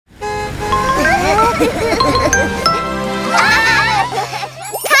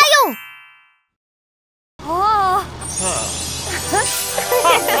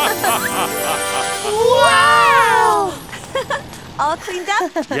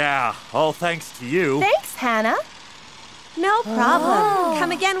Yeah, all thanks to you. Thanks, Hannah. No problem.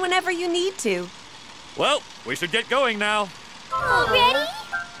 Come again whenever you need to. Well, we should get going now. Ready?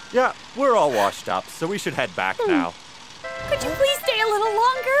 Yeah, we're all washed up, so we should head back now. Could you please stay a little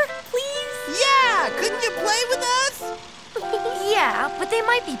longer, please? Yeah, couldn't you play with us? Yeah, but they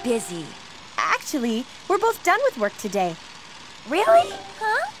might be busy. Actually, we're both done with work today. Really?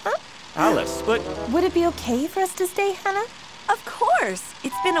 Huh? Alice, but... Would it be okay for us to stay, Hannah? Of course.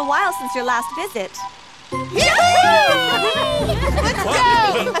 It's been a while since your last visit. Let's go!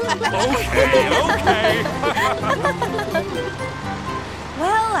 Okay.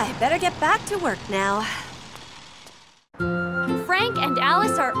 Well, I better get back to work now. Frank and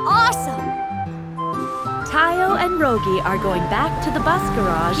Alice are awesome. Tayo and Rogi are going back to the bus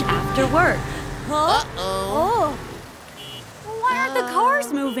garage after work. Uh-oh. Why aren't the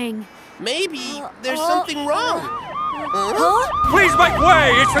cars moving? Maybe there's something wrong. Please make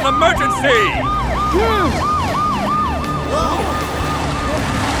way! It's an emergency!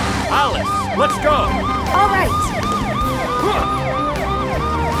 Alice, let's go! All right.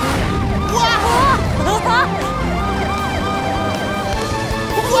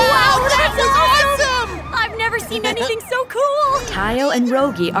 Wow, that was awesome! I've never seen anything so cool. Tayo and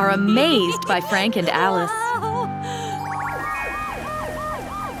Rogi are amazed by Frank and Alice.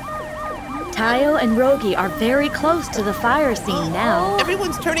 Tayo and Rogi are very close to the fire scene now.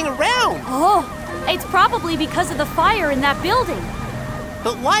 Everyone's turning around. Oh, it's probably because of the fire in that building.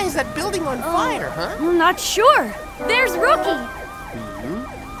 But why is that building on fire, huh? I'm not sure. There's Rookie.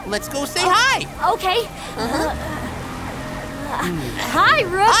 Let's go say hi. Okay. Hi,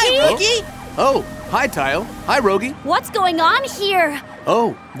 Rookie. Hi, Rookie. Oh, hi, Tayo. Hi, Rogi. What's going on here?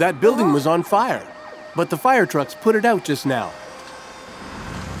 Oh, that building was on fire. But the fire trucks put it out just now.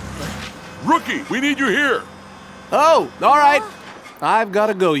 Rookie, we need you here! Oh, all right. I've got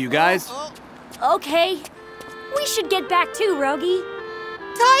to go, you guys. Okay. We should get back too, Rogi.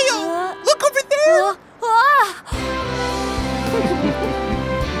 Tayo, look over there.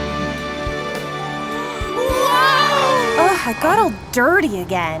 Oh, I got all dirty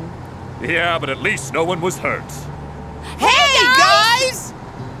again. Yeah, but at least no one was hurt. Hey, guys!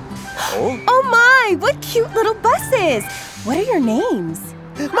 Oh? Oh my, what cute little buses. What are your names?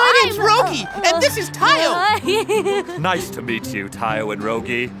 My name's Rogi, and this is Tayo. Nice to meet you, Tayo and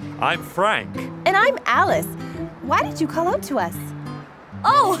Rogi. I'm Frank. And I'm Alice. Why did you call out to us?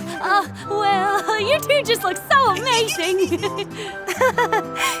 Oh, well, you two just look so amazing.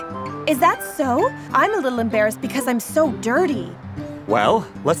 Is that so? I'm a little embarrassed because I'm so dirty. Well,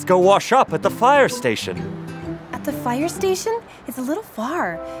 let's go wash up at the fire station. At the fire station? It's a little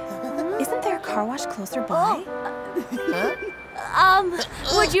far. Isn't there a car wash closer by?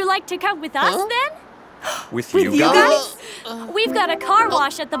 Would you like to come with us then? With you guys? We've got a car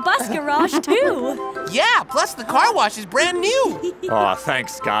wash at the bus garage too. Yeah, plus the car wash is brand new. Aw,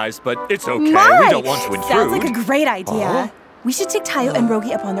 thanks, guys, but it's okay. My! We don't want to intrude. Sounds like a great idea. We should take Tayo and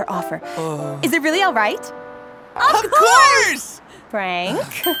Rogi up on their offer. Is it really all right? Of course!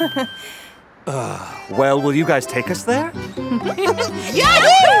 Frank? Well, will you guys take us there?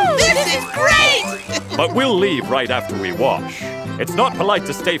 Yahoo! This is great! But we'll leave right after we wash. It's not polite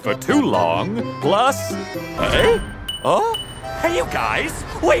to stay for too long. Plus... Hey? Oh? Hey, you guys!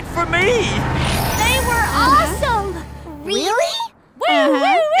 Wait for me! They were awesome. Really? Woo, woo,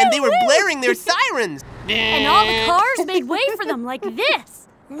 woo, And they were woo. blaring their sirens. And all the cars made way for them like this.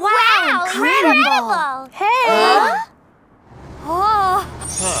 Wow, incredible. Hey! Oh.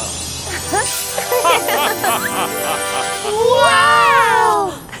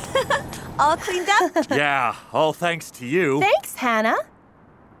 Wow! All cleaned up? Yeah, all thanks to you. Thanks, Hannah.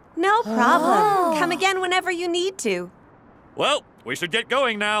 No problem. Come again whenever you need to. Well, we should get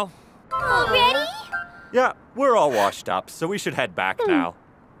going now. Ready? Yeah, we're all washed up, so we should head back now.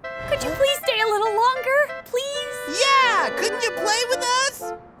 Could you please stay a little longer, please? Yeah, couldn't you play with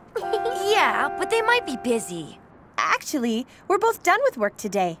us? Yeah, but they might be busy. Actually, we're both done with work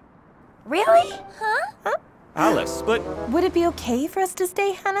today. Really? Huh? Alice, but... Would it be okay for us to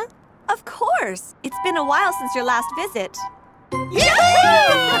stay, Hannah? Of course. It's been a while since your last visit. Let's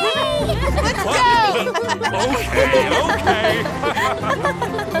go! Okay.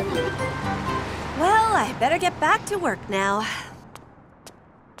 Well, I better get back to work now.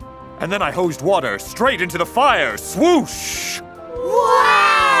 And then I hosed water straight into the fire. Swoosh!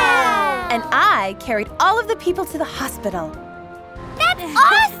 Wow! And I carried all of the people to the hospital. That's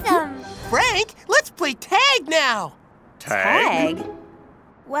awesome! Frank, let's play tag now. Tag?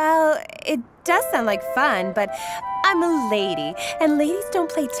 Well, it does sound like fun, but I'm a lady, and ladies don't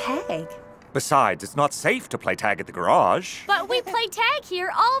play tag. Besides, it's not safe to play tag at the garage. But we play tag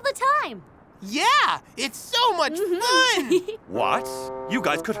here all the time. Yeah, it's so much fun! What? You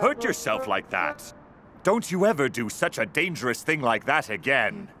guys could hurt yourself like that. Don't you ever do such a dangerous thing like that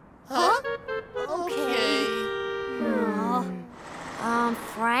again. Huh? Okay.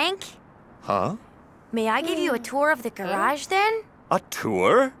 Frank? Huh? May I give you a tour of the garage then? A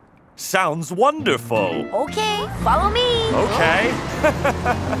tour? Sounds wonderful. Okay, follow me. Okay.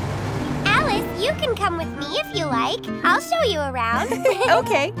 Alice, you can come with me if you like. I'll show you around.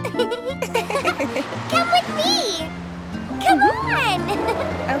 Okay. Come with me. Come on.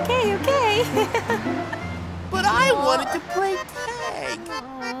 Okay. But I wanted to play tag.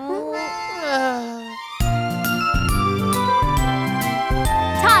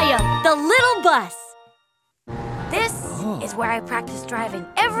 Tayo, the little bus. This is where I practice driving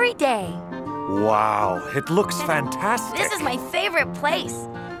every day. Wow, it looks fantastic. This is my favorite place.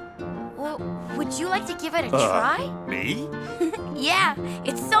 Well, would you like to give it a try? Me? Yeah,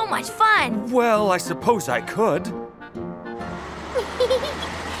 it's so much fun. Well, I suppose I could.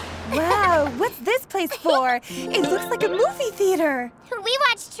 Wow, what's this place for? It looks like a movie theater. We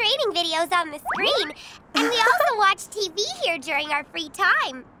watch training videos on the screen, and we also watch TV here during our free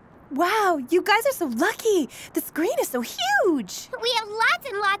time. Wow, you guys are so lucky. The screen is so huge. We have lots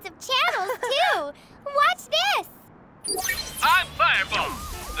and lots of channels, too. Watch this. I'm Fireball.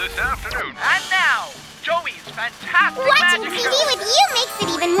 This afternoon and now, Joey's fantastic Watching magic TV show. with you makes it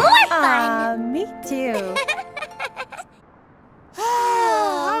even more fun. Me too.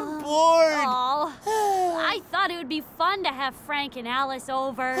 I'm bored. Oh, I thought it would be fun to have Frank and Alice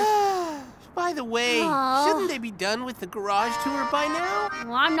over. By the way, shouldn't they be done with the garage tour by now?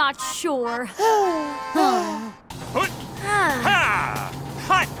 Well, I'm not sure.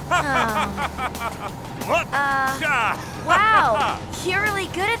 Wow, you're really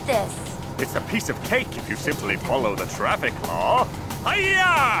good at this. It's a piece of cake if you simply follow the traffic law.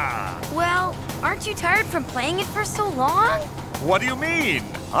 Hiya! Well, aren't you tired from playing it for so long? What do you mean?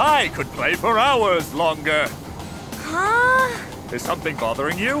 I could play for hours longer. Huh? Is something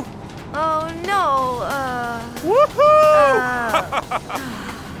bothering you? Oh, no, Woohoo!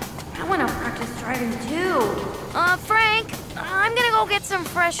 I want to practice driving too. Frank, I'm gonna go get some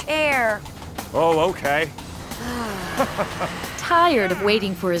fresh air. Oh, okay. Tired of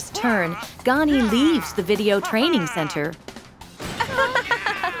waiting for his turn, Gani leaves the video training center.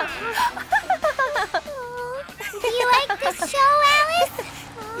 Do you like this show, Alice?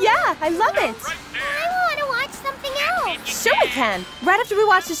 Yeah, I love it. I want to watch something else. Sure we can. Right after we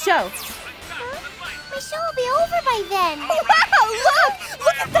watch the show. My show will be over by then. Wow, look!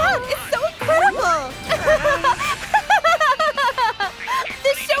 Look at that! It's so incredible!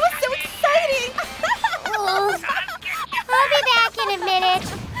 This show is so exciting! I'll be back in a minute.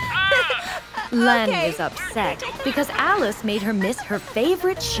 Len is upset because Alice made her miss her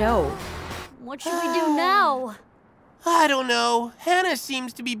favorite show. What should we do now? I don't know. Hannah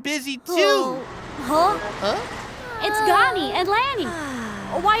seems to be busy too. Huh? It's Gani and Lanny.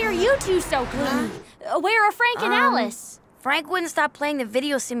 Why are you two so glued? Where are Frank and Alice? Frank wouldn't stop playing the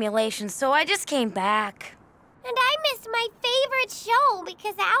video simulation, so I just came back. And I missed my favorite show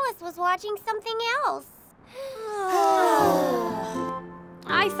because Alice was watching something else.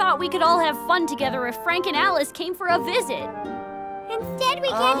 I thought we could all have fun together if Frank and Alice came for a visit. Instead, we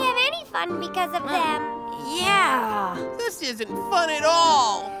can't have any fun because of them. Yeah. This isn't fun at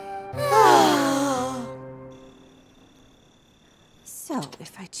all. So,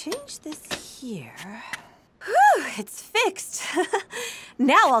 if I change this here... Whew, it's fixed.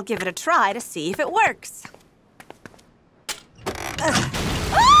 Now I'll give it a try to see if it works. What's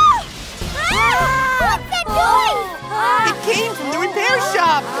that noise? It came from the repair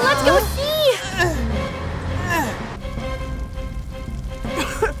shop. Let's go see.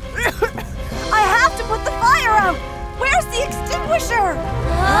 I have to put the fire out! Where's the extinguisher?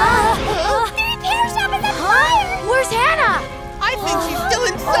 The repair shop is on fire. Where's Hannah? I think she's still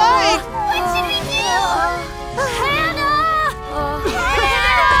inside. What should we do?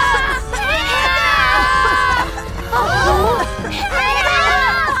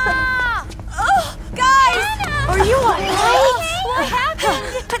 Guys! Are you alright? What happened?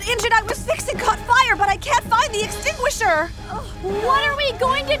 An engine I was fixing caught fire, but I can't find the extinguisher. What are we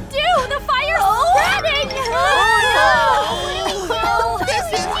going to do? The fire's spreading! Oh, no! This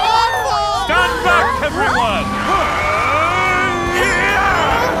is awful. Stand back, everyone!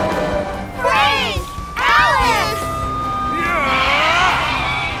 Frank! Alice!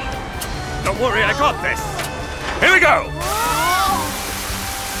 Don't worry, I got this. Here we go.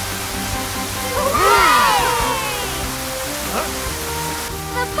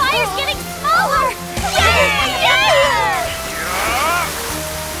 The fire's getting smoky! over! Yay! Yay!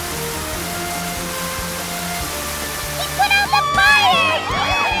 He put out the fire!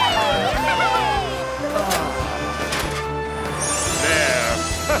 There.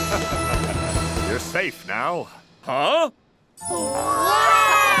 You're safe now. Huh? Wow,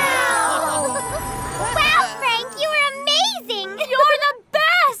 Frank, you were amazing! You're the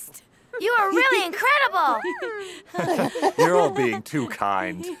best! You are really incredible! You're all being too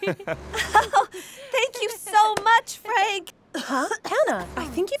kind. Thank you so much, Frank. Huh? Hannah, I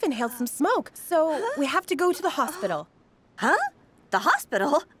think you've inhaled some smoke, so we have to go to the hospital. Huh? The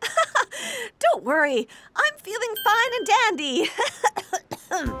hospital? Don't worry, I'm feeling fine and dandy.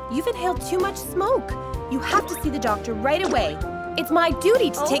 You've inhaled too much smoke. You have to see the doctor right away. It's my duty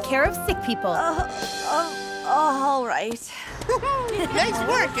to take care of sick people. All right. Nice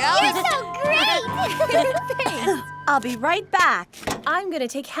work, Alice. You're so great! I'll be right back. I'm gonna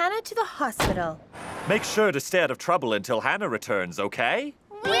take Hannah to the hospital. Make sure to stay out of trouble until Hannah returns, okay?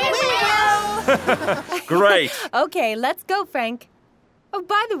 We will! Great. Okay, let's go, Frank. Oh,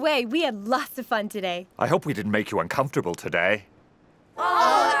 by the way, we had lots of fun today. I hope we didn't make you uncomfortable today.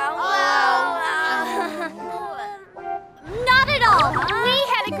 Not at all. We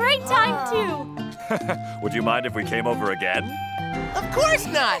had a great time, too. Would you mind if we came over again? Of course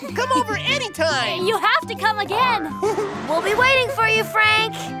not. Come over anytime. You have to come again. We'll be waiting for you,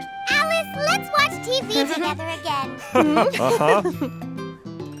 Frank. Alice, let's watch TV together again. Uh-huh.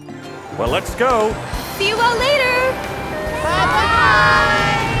 Well, let's go. See you all later!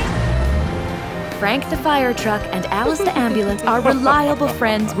 Frank the fire truck and Alice the ambulance are reliable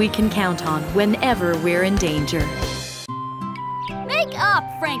friends we can count on whenever we're in danger. Make up,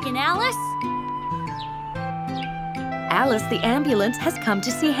 Frank and Alice. Alice the ambulance has come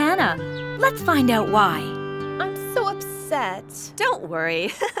to see Hannah. Let's find out why. I'm so upset. Don't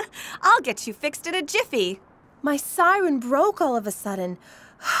worry. I'll get you fixed in a jiffy. My siren broke all of a sudden.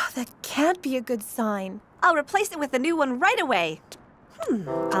 That can't be a good sign. I'll replace it with a new one right away.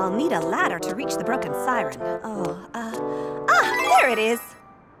 I'll need a ladder to reach the broken siren. There it is.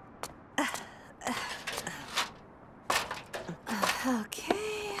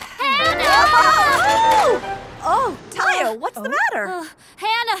 Okay. Hannah! Oh, Tayo, what's the matter?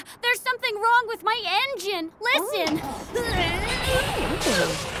 Hannah, there's something wrong with my engine. Listen.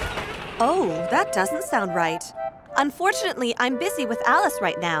 Oh, that doesn't sound right. Unfortunately, I'm busy with Alice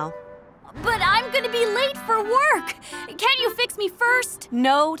right now. But I'm gonna be late for work. Can't you fix me first?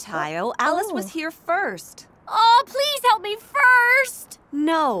 No, Tayo. Alice was here first. Oh, please help me first.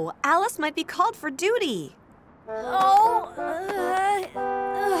 No, Alice might be called for duty.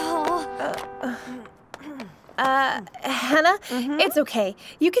 Hannah, it's okay.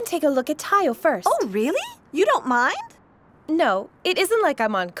 You can take a look at Tayo first. Oh, really? You don't mind? No, it isn't like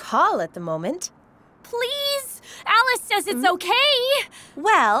I'm on call at the moment. Please? Alice says it's okay.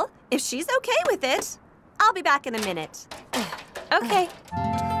 Well, if she's okay with it, I'll be back in a minute. Okay.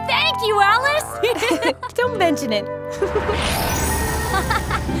 Thank you, Alice. Don't mention it.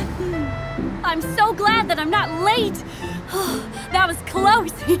 I'm so glad that I'm not late. That was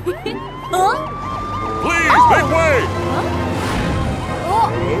close. Huh? Please, make way!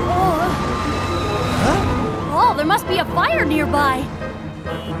 Oh, there must be a fire nearby.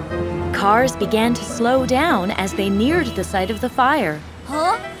 Cars began to slow down as they neared the site of the fire.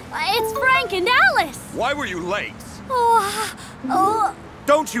 Huh? It's Frank and Alice. Why were you late? Oh.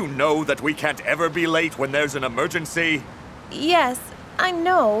 Don't you know that we can't ever be late when there's an emergency? Yes, I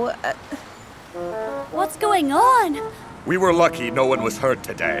know. What's going on? We were lucky no one was hurt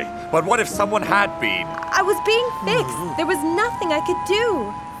today. But what if someone had been? I was being fixed. There was nothing I could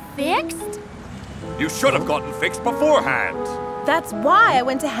do. Fixed? You should have gotten fixed beforehand. That's why I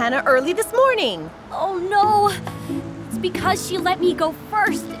went to Hannah early this morning. Oh, no. It's because she let me go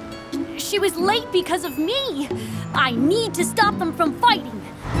first. She was late because of me. I need to stop them from fighting.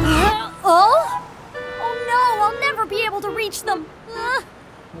 Oh? Oh, no. I'll never be able to reach them.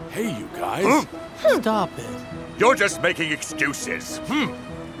 Hey, you guys. Stop it. You're just making excuses.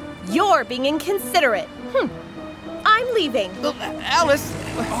 You're being inconsiderate. I'm leaving. Alice.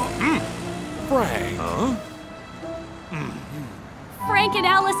 Frank. Frank and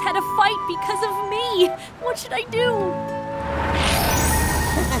Alice had a fight because of me. What should I do?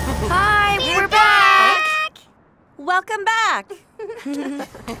 Hi, we're back! Welcome back.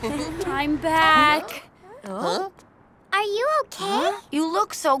 I'm back. Are you okay? You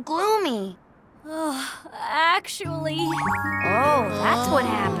look so gloomy. Actually, Oh, that's what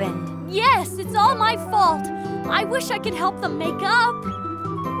happened. yes, it's all my fault. I wish I could help them make up.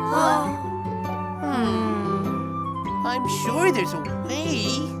 I'm sure there's a way.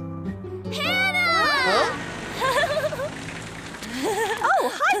 Hannah!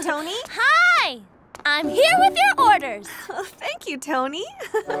 Oh, hi, Tony. Hi! I'm here with your orders. Oh, thank you, Tony.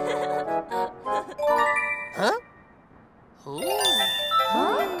 Huh?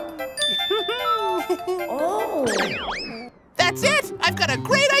 Oh. That's it! I've got a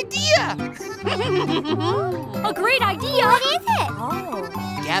great idea! A great idea? What is it? Oh.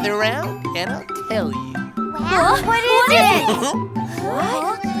 Gather around and I'll tell you. Well, What is it?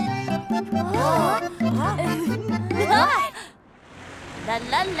 La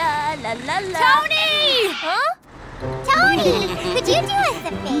la la la la la. Tony! Huh? Tony, could you do us a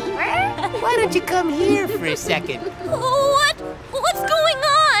favor? Why don't you come here for a second? What's going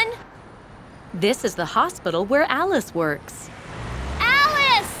on? This is the hospital where Alice works.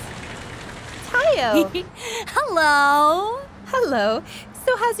 Alice! Tayo. Hello. Hello.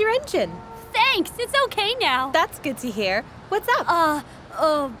 So how's your engine? Thanks, it's okay now. That's good to hear. What's up?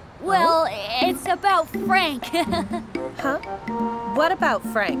 Well, it's about Frank. Huh? What about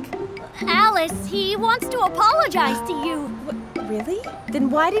Frank? Alice, he wants to apologize to you. Really?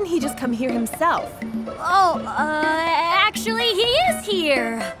 Then why didn't he just come here himself? Actually, he is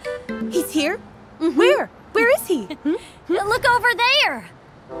here. He's here? Where? Where is he? Look over there.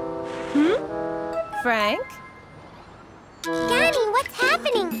 Frank? Granny, what's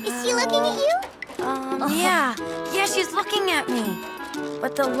happening? Is she looking at you? Yeah, she's looking at me.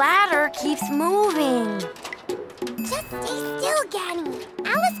 But the ladder keeps moving. Just stay still, Granny.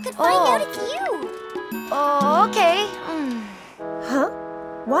 Alice could find out it's you. Oh, okay. Huh?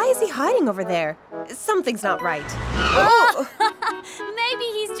 Why is he hiding over there? Something's not right. Maybe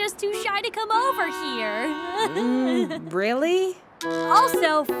he's just too shy to come over here. Really?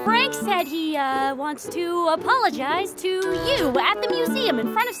 Also, Frank said he wants to apologize to you at the museum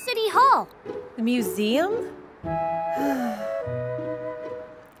in front of City Hall. The museum?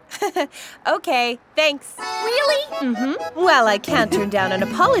 Okay, thanks. Really? Well, I can't turn down an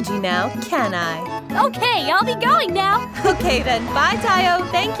apology now, can I? Okay, I'll be going now. Okay then, bye Tayo,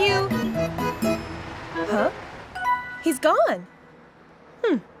 thank you. Huh? He's gone.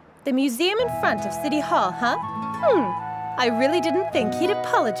 The museum in front of City Hall, huh? I really didn't think he'd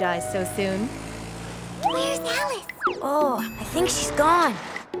apologize so soon. Where's Alice? Oh, I think she's gone.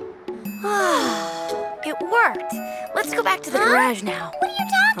 It worked. Let's go back to the garage now. What are you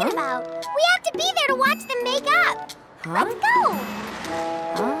talking about? We have to be there to watch them make up. Let's go.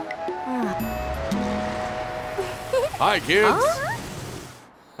 Hi, kids.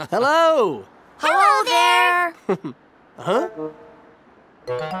 Hello! Hello there. Huh?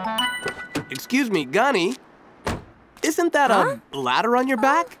 Excuse me, Gani. Isn't that a ladder on your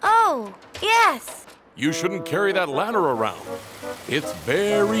back? Oh, yes. You shouldn't carry that ladder around. It's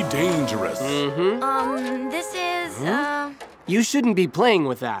very dangerous. This is, You shouldn't be playing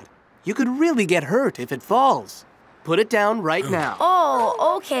with that. You could really get hurt if it falls. Put it down right now.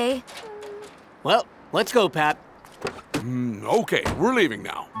 Oh, okay. Well, let's go, Pat. Okay, we're leaving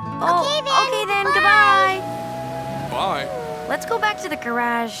now. Okay then, goodbye. Bye. Let's go back to the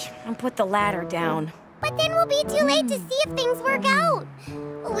garage and put the ladder down. But then we'll be too late to see if things work out.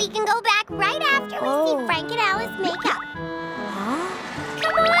 We can go back right after we see Frank and Alice make up.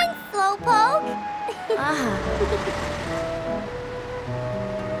 Come on, Slowpoke.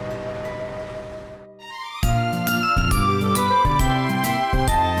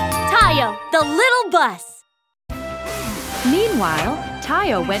 Tayo, the little bus. Meanwhile,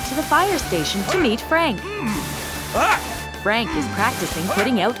 Tayo went to the fire station to meet Frank. Frank is practicing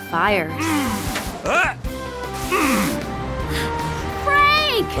putting out fires.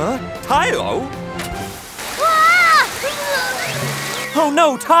 Frank! Tayo? Ah! Oh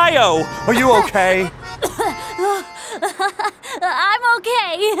no, Tayo! Are you okay? I'm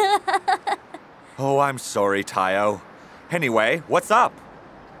okay. Oh, I'm sorry, Tayo. Anyway, what's up?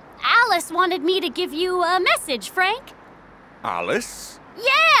 Alice wanted me to give you a message, Frank. Alice?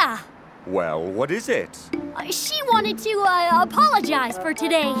 Yeah! Well, what is it? She wanted to apologize for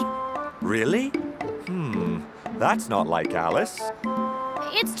today. Really? That's not like Alice.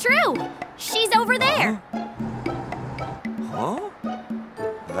 It's true. She's over there. Huh?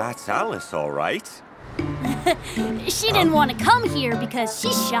 That's Alice, all right. She didn't want to come here because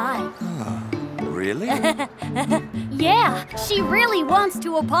she's shy. Really? Yeah, she really wants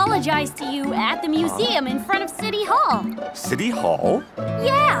to apologize to you at the museum in front of City Hall. City Hall?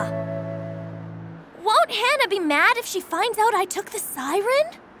 Yeah. Won't Hannah be mad if she finds out I took the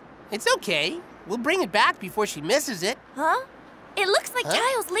siren? It's okay. We'll bring it back before she misses it. Huh? It looks like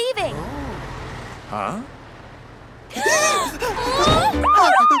Tayo's leaving. Huh?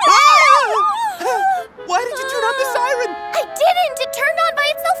 Why did you turn on the siren? I didn't! It turned on by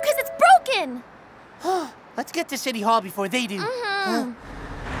itself because it's broken! thinking. Let's get to City Hall before they do.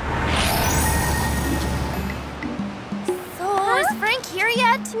 So, is Frank here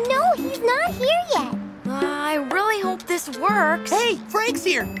yet? No, he's not here yet. I really hope this works. Hey, Frank's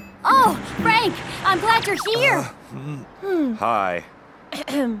here. Oh, Frank, I'm glad you're here. Hi.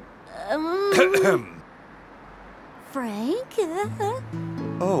 Frank?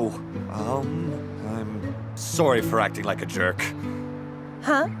 Oh, I'm sorry for acting like a jerk.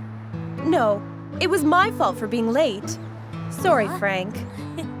 Huh? No, it was my fault for being late. Sorry, Frank.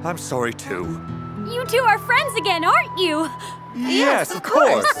 I'm sorry too. You two are friends again, aren't you? Yes, of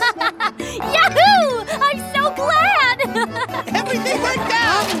course. Yahoo! I'm so glad! Everything worked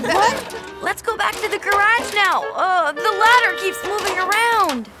out. What? Let's go back to the garage now. The ladder keeps moving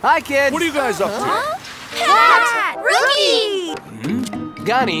around. Hi, kids. What are you guys up to? Pat! Rookie!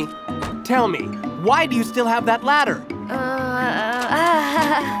 Gunny, tell me, why do you still have that ladder?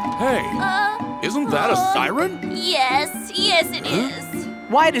 Hey, isn't that a siren? Yes, it is.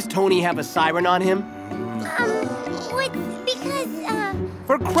 Why does Tony have a siren on him? It's because,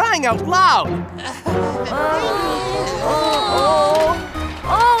 For crying out loud!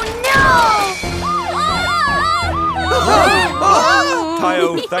 Oh no!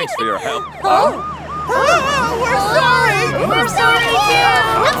 Tayo, thanks for your help. We're sorry! We're sorry too!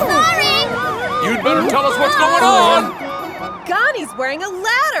 I'm sorry! You'd better tell us what's going on. Ghani's wearing a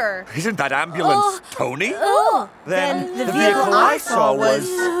ladder. Isn't that ambulance Tony? Then The vehicle I saw was...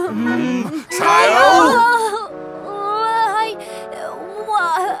 Tayo?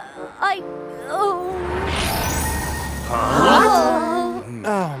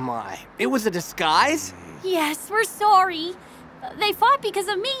 Oh my, it was a disguise? Yes, we're sorry. They fought because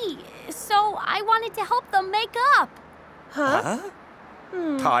of me, so I wanted to help them make up. Huh?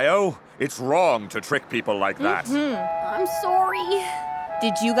 Tayo, it's wrong to trick people like that. I'm sorry.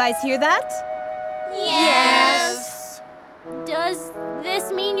 Did you guys hear that? Yes. Does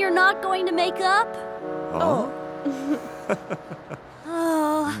this mean you're not going to make up? Oh?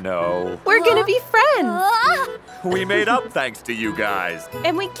 No. We're gonna be friends. We made up thanks to you guys.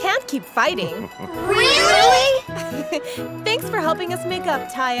 And we can't keep fighting. Really? Thanks for helping us make up,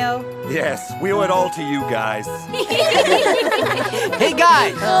 Tayo. Yes, we owe it all to you guys. Hey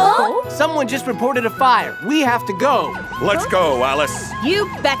guys! Someone just reported a fire. We have to go. Let's go, Alice. You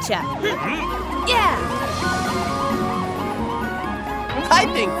betcha. Yeah! I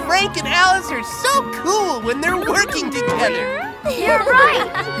think Frank and Alice are so cool when they're working together. You're right!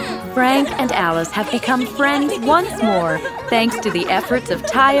 Frank and Alice have become friends once more, thanks to the efforts of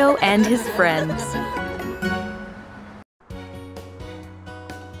Tayo and his friends.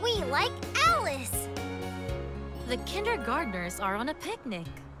 We like Alice. The kindergartners are on a picnic.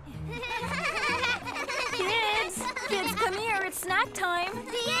 Kids, come here. It's snack time.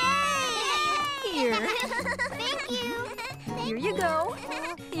 Yay! Here. Thank you. Here you go.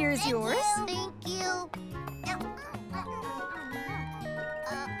 Here's yours. Thank you.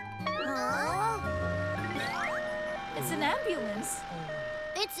 It's an ambulance.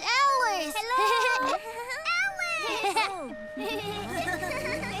 It's Alice. Hello. Alice.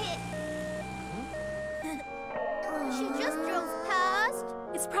 She just drove past.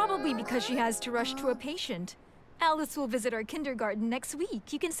 It's probably because she has to rush to a patient. Alice will visit our kindergarten next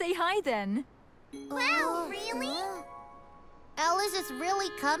week. You can say hi then. Wow, really? Alice is really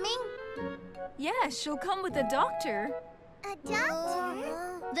coming? Yes, she'll come with a doctor. A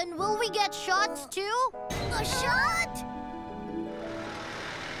doctor? Then will we get shots too? A shot?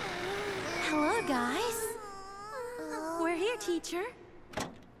 Hello, guys. We're here, teacher.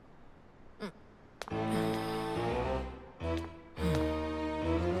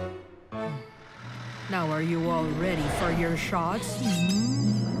 Now, are you all ready for your shots?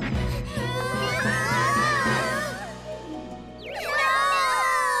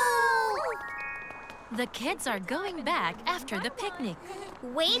 The kids are going back after the picnic.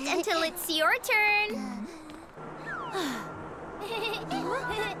 Wait until it's your turn.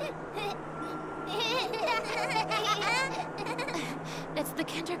 It's the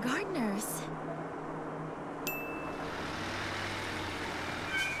kindergartners.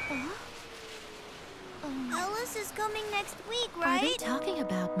 Alice is coming next week, right? Are they talking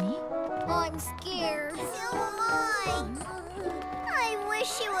about me? I'm scared. So am I. I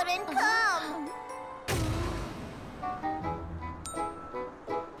wish she wouldn't come.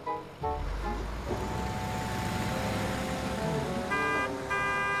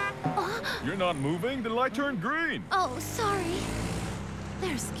 You're not moving? The light turned green. Oh, sorry.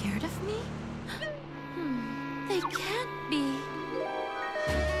 They're scared of me? They can't be.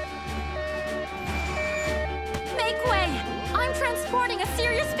 Make way! I'm I'm transporting a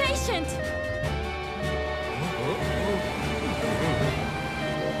serious patient!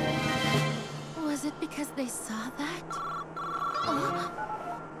 Was it because they saw that?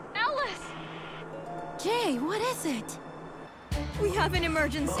 Alice! Jay, what is it? We have an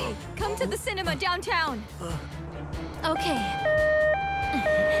emergency. Come to the cinema downtown. Okay.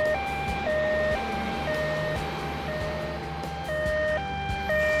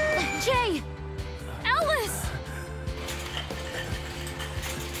 Jay! Alice!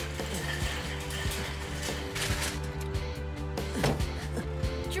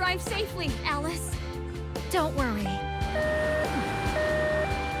 Drive safely, Alice. Don't worry.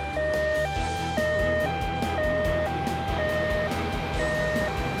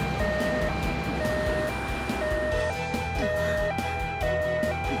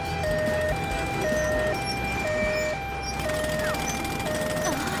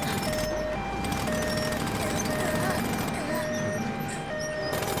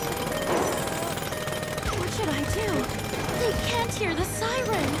 Hear the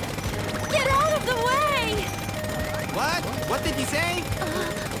siren! Get out of the way! What? What did he say?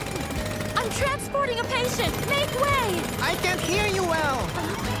 I'm transporting a patient! Make way! I can't hear you well!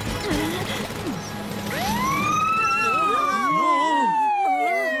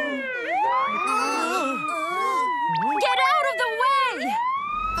 Get out of the way!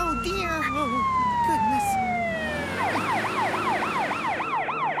 Oh dear! Goodness!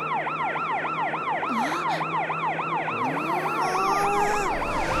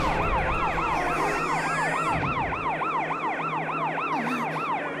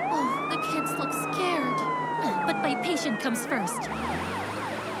 Patient comes first.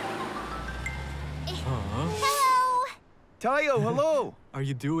 Hello! Tayo, hello! Are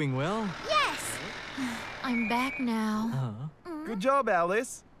you doing well? Yes! I'm back now. Good job,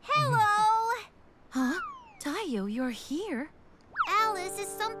 Alice. Hello! Huh? Tayo, you're here? Alice, is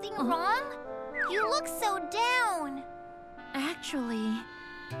something wrong? You look so down. Actually,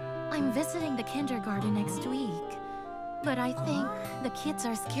 I'm visiting the kindergarten next week. But I think the kids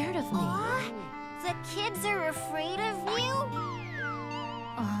are scared of me. The kids are afraid of you?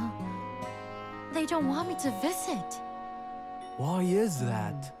 They don't want me to visit. Why is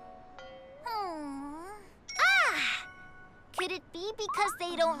that? Could it be because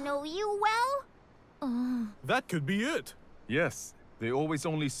they don't know you well? That could be it. Yes, they always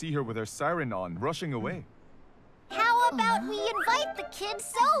only see her with her siren on, rushing away. How about we invite the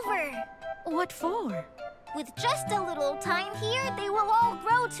kids over? What for? With just a little time here, they will all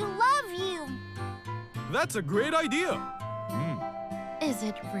grow to love you. That's a great idea. Is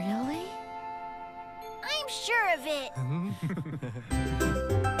it really? I'm sure of it.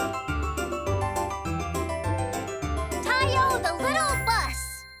 Tayo, the little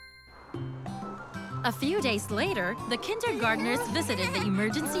bus. A few days later, the kindergartners visited the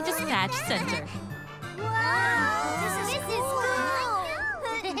emergency dispatch center. Wow, this is cool.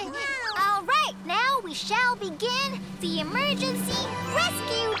 All right, now we shall begin the emergency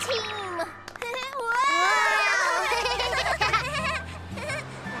rescue team.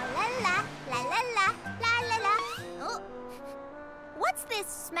 What's this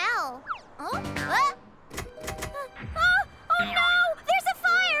smell? Oh no! There's a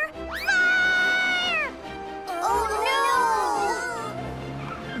fire! Fire! Oh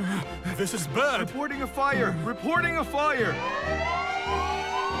no! This is bad. Reporting a fire! Reporting a fire!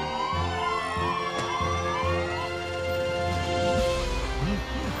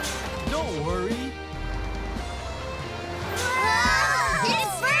 Don't worry.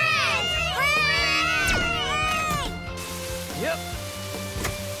 It's Frank! Yep.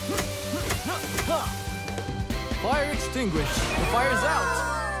 Fire extinguished. The fire's out.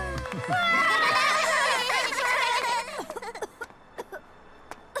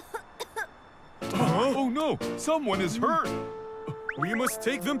 Oh no! Someone is hurt. We must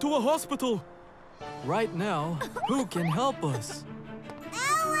take them to a hospital. Right now, who can help us?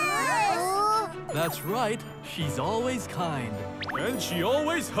 Alice! That's right. She's always kind. And she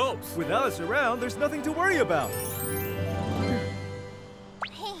always helps. With Alice around, there's nothing to worry about.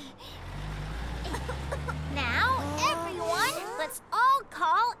 Now, everyone, let's all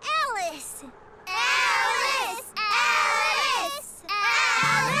call Alice. Alice! Alice!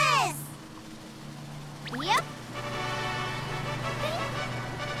 Alice! Yep.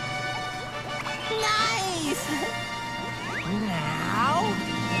 Nice! Now?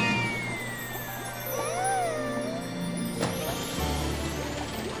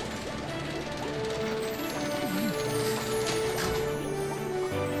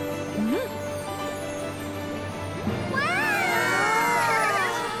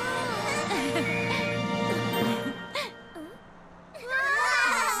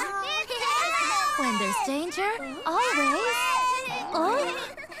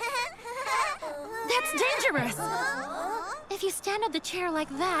 It's dangerous! If you stand on the chair like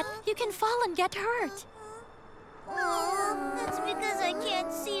that, you can fall and get hurt. Oh, that's because I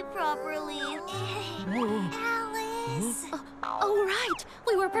can't see properly. Alice! Oh, right!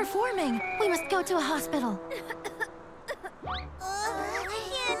 We were performing. We must go to a hospital. I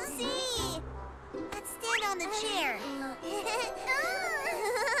can't see. Let's stand on the chair.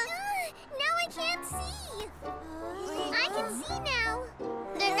 Now I can't see. I can see now.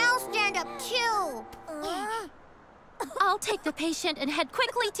 Then I'll stand up too. I'll take the patient and head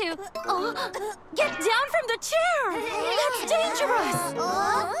quickly to... Oh, get down from the chair! That's dangerous!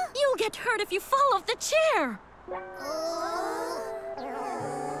 You'll get hurt if you fall off the chair!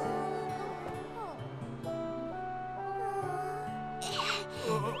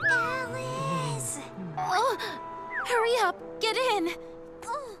 Alice! Oh, hurry up! Get in!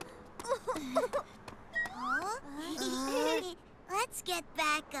 Let's get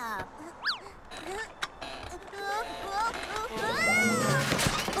back up.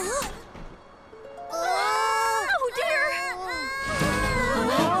 Oh, dear!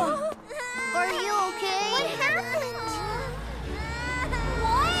 Are you okay? What happened?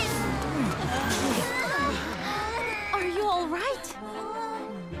 What? Are you all right?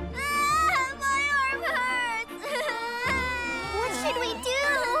 My arm hurts. What should we do?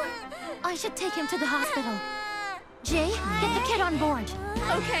 I should take him to the hospital. Jay, get the kid on board.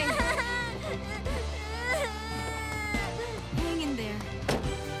 Okay. Hang in there.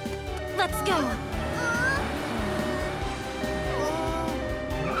 Let's go.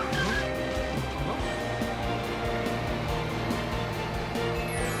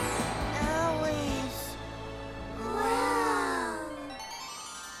 Alice. Wow.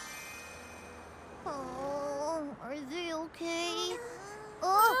 Oh, are they okay?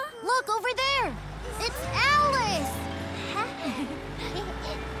 Oh, look over there. It's Alice.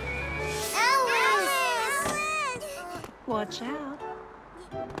 Alice. Watch out.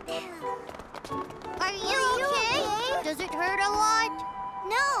 Are you okay? Does it hurt a lot?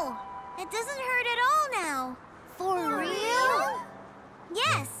 No, it doesn't hurt at all now. For real?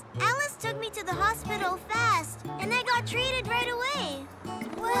 Yes, Alice took me to the hospital fast, and I got treated right away.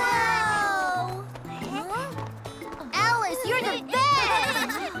 Wow! Alice, you're the best!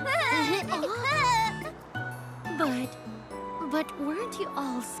 But weren't you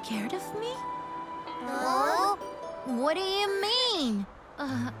all scared of me? Oh? What do you mean?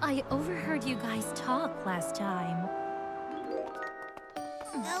 I overheard you guys talk last time.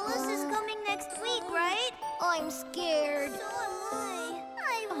 Alice is coming next week, right? I'm scared. So am I.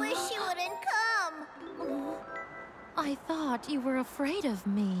 I wish she wouldn't come. I thought you were afraid of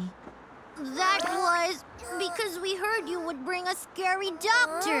me. That was because we heard you would bring a scary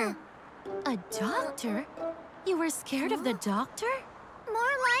doctor. A doctor? You were scared of the doctor?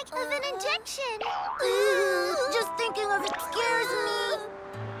 More like of an injection. Just thinking of it scares me.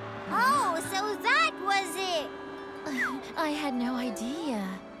 Oh, so that was it. I had no idea.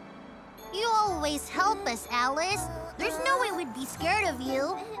 You always help us, Alice. There's no way we'd be scared of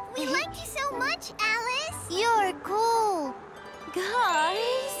you. We like you so much, Alice. You're cool.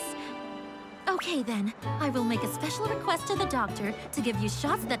 Guys! Okay then, I will make a special request to the doctor to give you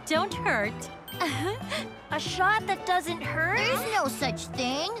shots that don't hurt. A shot that doesn't hurt? There's no such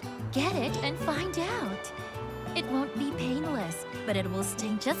thing. Get it and find out. It won't be painless, but it will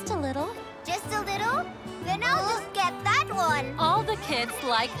sting just a little. Just a little? Then I'll just get that one. All the kids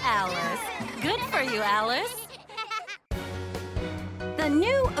like Alice. Good for you, Alice. The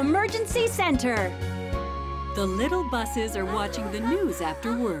new emergency center. The little buses are watching the news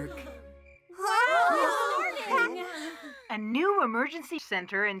after work. A new emergency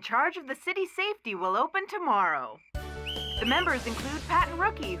center in charge of the city safety will open tomorrow. The members include Pat and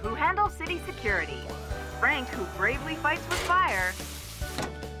Rookie, who handle city security, Frank, who bravely fights with fire,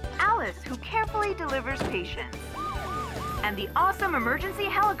 Alice, who carefully delivers patients, and the awesome emergency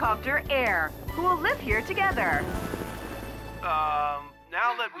helicopter, Air, who will live here together.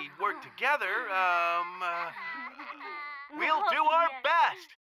 Now that we work together, we'll do our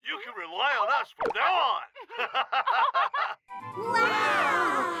best. You can rely on us from now on.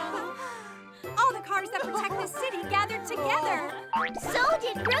 Wow! All the cars that protect this city gathered together. So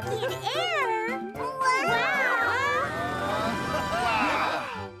did Rookie and Air. Wow!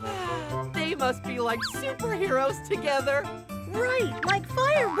 They must be like superheroes together. Right, like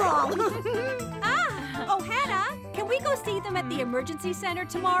Fireball. Oh, Hannah, can we go see them at the emergency center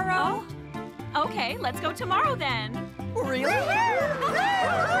tomorrow? Oh, okay, let's go tomorrow then. Really?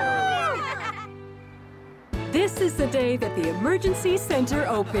 This is the day that the emergency center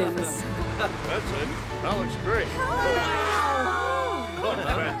opens. That's it. That looks great. Wow! Oh,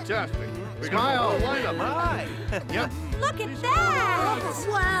 fantastic. Smile, light 'em high. Yep. Look at that!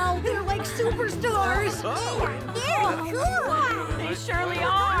 Wow, they're like superstars! Very cool! They surely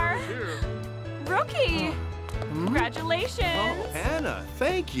are. Rookie, congratulations. Hannah,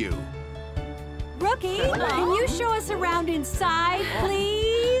 thank you. Rookie, can you show us around inside,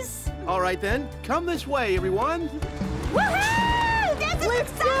 please? All right then, come this way, everyone. Woohoo! This is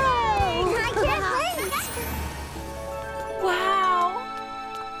exciting! I can't wait! Wow,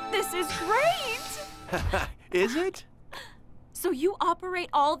 this is great. Is it? So you operate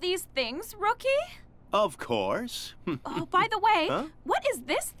all these things, Rookie? Of course. Oh, by the way, what is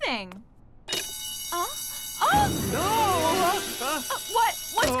this thing?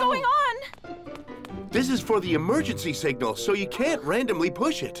 What's going on? This is for the emergency signal, so you can't randomly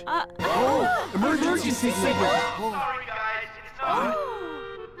push it. Emergency signal!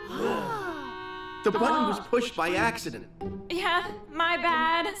 The button was pushed by accident. Yeah, my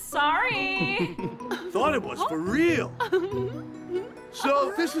bad. Sorry. Thought it was for real.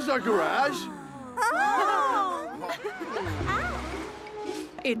 So, this is our garage.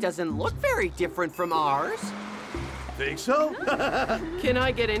 It doesn't look very different from ours. Think so? Can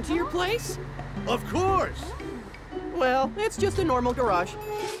I get into your place? Of course. Well, it's just a normal garage.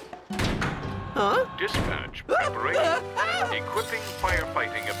 Huh? Dispatch preparation. Equipping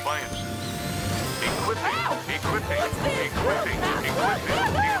firefighting appliances. Equipping.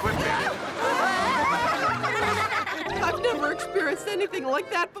 I've never experienced anything like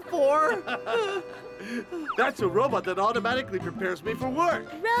that before. That's a robot that automatically prepares me for work.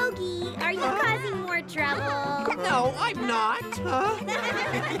 Rogie, are you causing more trouble? No, I'm not.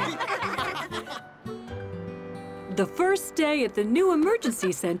 The first day at the new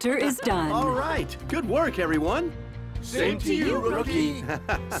emergency center is done. All right. Good work, everyone. Same to you, Rookie.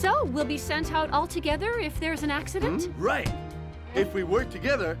 So, we'll be sent out all together if there's an accident? Right. If we work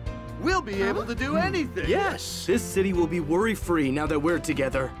together, we'll be able to do anything. Yes. This city will be worry-free now that we're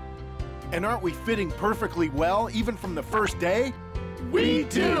together. And aren't we fitting perfectly well, even from the first day? We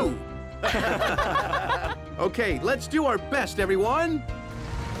do. Okay, let's do our best, everyone.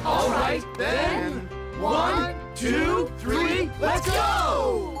 All right, then. 1, 2, 3, let's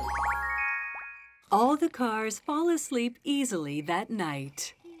go! All the cars fall asleep easily that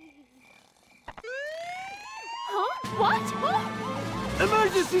night. Huh? What?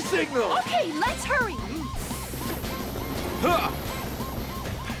 Emergency signal! Okay, let's hurry.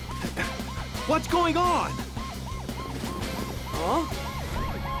 What's going on? Huh?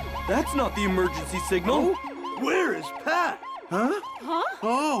 That's not the emergency signal. Where is Pat? Huh? Huh?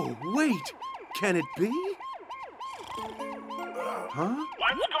 Oh, wait. Can it be? Huh?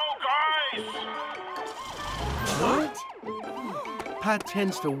 Let's go, guys! What? Pat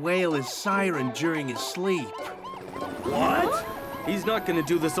tends to wail his siren during his sleep. What? He's not gonna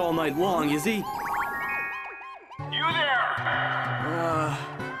do this all night long, is he? You there!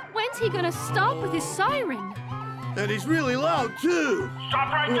 When's he gonna stop with his siren? And he's really loud, too.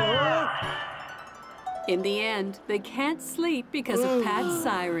 Stop right there! In the end, they can't sleep because of Pat's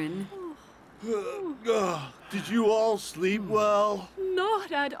siren. Did you all sleep well?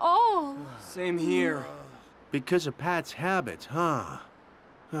 Not at all. Same here. Because of Pat's habits, huh?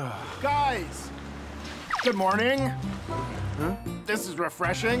 Guys! Good morning. Huh? This is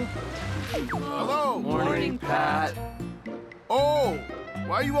refreshing. Hello. Morning, Pat. Oh,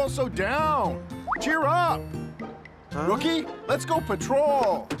 why are you all so down? Cheer up. Huh? Rookie, let's go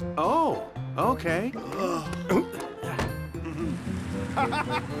patrol. Oh, okay.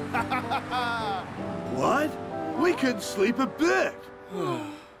 What? We could sleep a bit.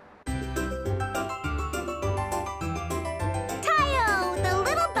 Tayo, the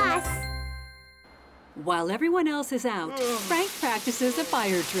little bus. While everyone else is out, Frank practices a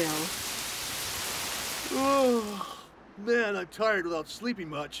fire drill. Oh, man, I'm tired without sleeping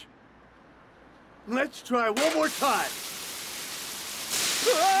much. Let's try one more time.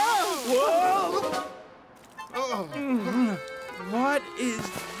 Whoa! What is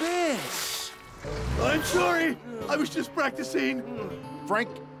this? I'm sorry. I was just practicing. Frank,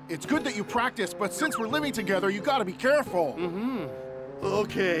 it's good that you practice, but since we're living together, you gotta be careful.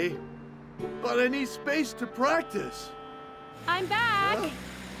 Okay. But I need space to practice. I'm back.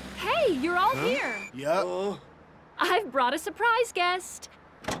 Hey, you're all here. Yep. I've brought a surprise guest.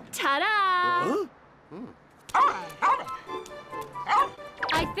 Ta-da!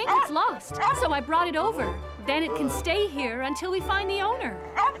 I think it's lost, so I brought it over. Then it can stay here until we find the owner.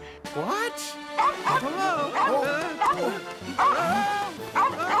 What?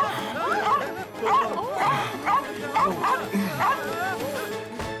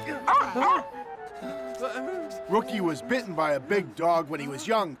 Rookie was bitten by a big dog when he was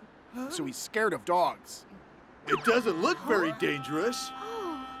young, so he's scared of dogs. It doesn't look very dangerous.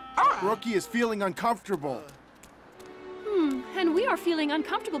 Rookie is feeling uncomfortable. And we are feeling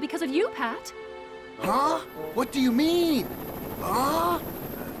uncomfortable because of you, Pat. Huh? What do you mean? Huh?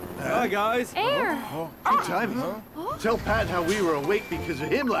 Hi, guys. Air. Good timing. Tell Pat how we were awake because of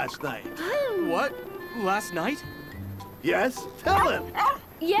him last night. What? Last night? Yes? Tell him!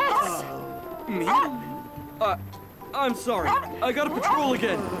 Yes. Me? I'm sorry. I gotta patrol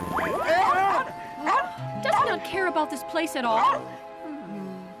again. Does he not care about this place at all?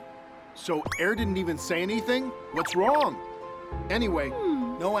 So Air didn't even say anything? What's wrong? Anyway,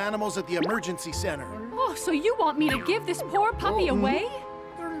 no animals at the emergency center. Oh, so you want me to give this poor puppy away?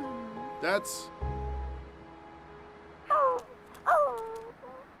 That's...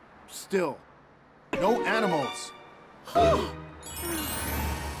 Still, no animals.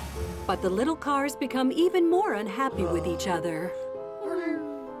 But the little cars become even more unhappy with each other.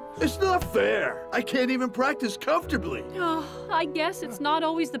 It's not fair. I can't even practice comfortably. Oh, I guess it's not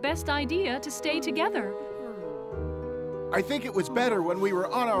always the best idea to stay together. I think it was better when we were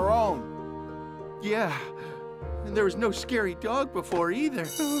on our own. Yeah. And there was no scary dog before either.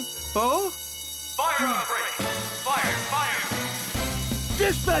 Oh? Fire outbreak! Fire!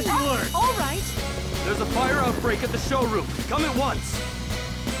 Dispatch alert! All right. There's a fire outbreak at the showroom. Come at once.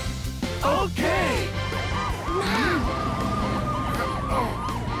 Okay!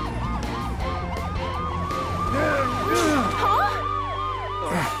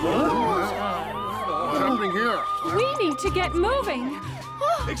 What's happening here? We need to get moving.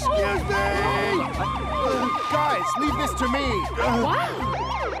 Excuse me! Guys, leave this to me. Wow.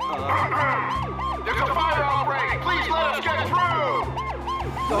 There's a fire outbreak! Please let us get through!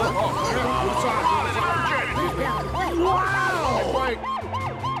 Wow! Wait.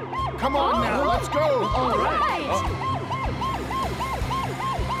 Come on now, let's go. All right.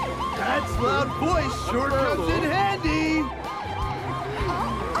 Pat's loud voice sure comes in handy.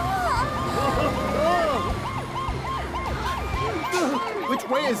 Which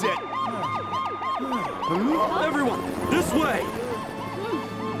way is it? Everyone, this way.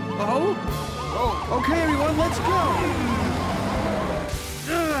 Oh? Okay, everyone, let's go.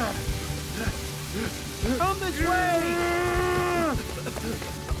 Come this way.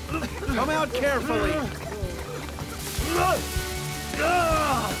 Come out carefully.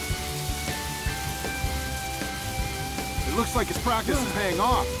 It looks like his practice is paying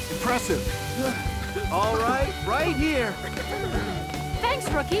off. Impressive. All right, right here. Thanks,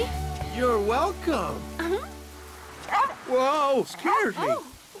 Rookie. You're welcome. Whoa, scared me. Oh,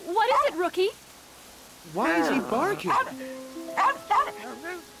 what is it, Rookie? Why is he barking?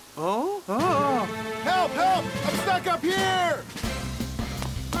 Oh? Oh. Help, help! I'm stuck up here!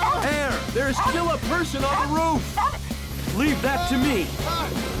 Air, there's still a person on the roof. Leave that to me.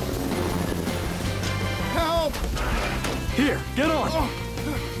 Help! Here, get on. Oh,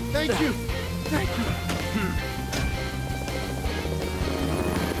 thank you. Thank you.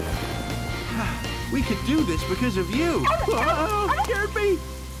 We could do this because of you. Oh, scared me.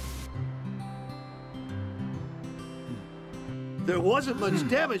 There wasn't much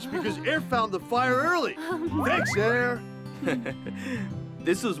damage because Air found the fire early. Thanks, Air.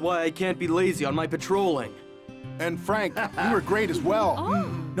 This is why I can't be lazy on my patrolling. And Frank, you were great as well. Oh.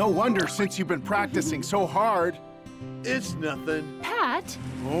 No wonder since you've been practicing so hard. It's nothing. Pat,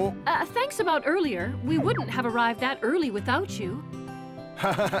 Oh? thanks about earlier. We wouldn't have arrived that early without you.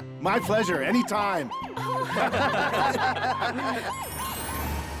 My pleasure, anytime.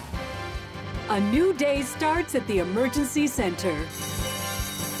 A new day starts at the emergency center.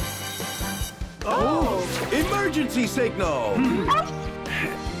 Oh, emergency signal.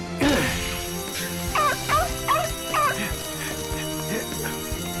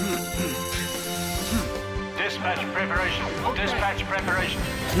 Dispatch preparation. Dispatch preparation.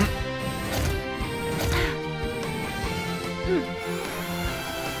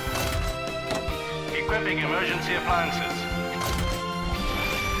 Equipping emergency appliances.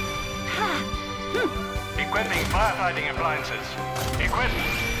 Equipping firefighting appliances.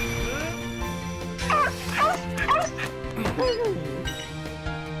 Equipment.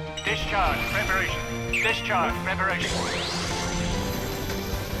 Discharge preparation. Discharge preparation.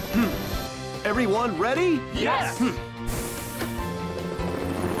 Everyone ready? Yes!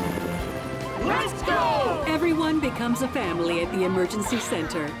 Let's go! Everyone becomes a family at the emergency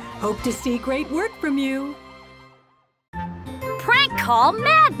center. Hope to see great work from you. Prank call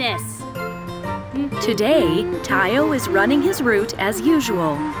madness! Today, Tayo is running his route as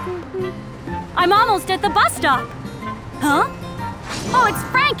usual. I'm almost at the bus stop. Huh? Oh, it's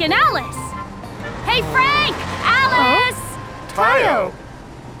Frank and Alice. Hey, Frank! Alice! Tayo!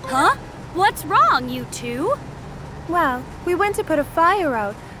 Huh? What's wrong, you two? Well, we went to put a fire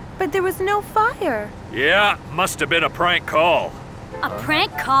out, but there was no fire. Yeah, must have been a prank call. A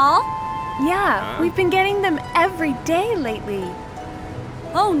prank call? Yeah, we've been getting them every day lately.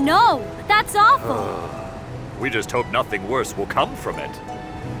 Oh no, that's awful. We just hope nothing worse will come from it.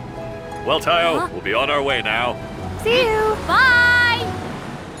 Well, Tayo, we'll be on our way now. See you. Bye!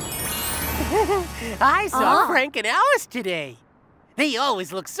 I saw Frank and Alice today. They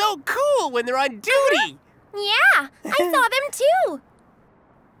always look so cool when they're on duty. Yeah, I saw them too.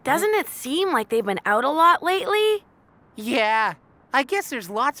 Doesn't it seem like they've been out a lot lately? Yeah, I guess there's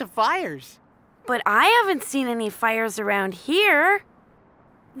lots of fires. But I haven't seen any fires around here.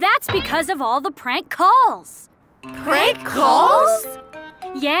 That's because of all the prank calls. Prank calls?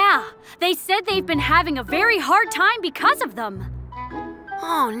 Yeah, they said they've been having a very hard time because of them.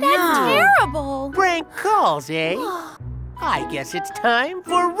 Oh, no. That's terrible. Prank calls, eh? I guess it's time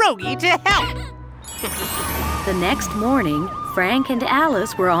for Rogie to help. The next morning, Frank and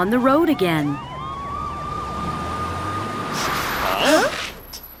Alice were on the road again. Huh?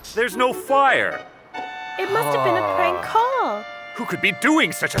 There's no fire. It must have been a prank call. Who could be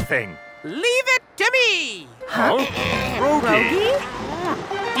doing such a thing? Leave it to me. Huh? Rogie?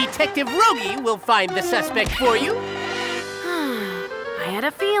 Detective Rogie will find the suspect for you. I had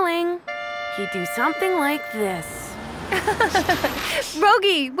a feeling he'd do something like this.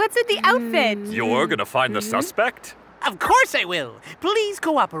 Rogie, what's with the outfit? You're gonna find the suspect? Of course I will. Please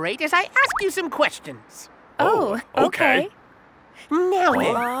cooperate as I ask you some questions. Oh, okay. Now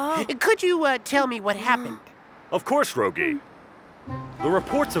then, could you tell me what happened? Of course, Rogie. The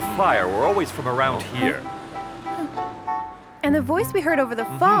reports of fire were always from around here. And the voice we heard over the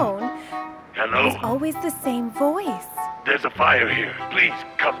phone Hello? was always the same voice. There's a fire here. Please,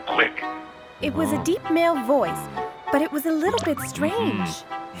 come quick. It was a deep male voice, but it was a little bit strange.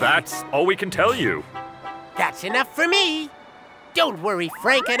 That's all we can tell you. That's enough for me. Don't worry,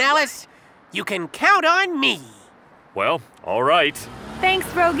 Frank and Alice. You can count on me. Well, all right. Thanks,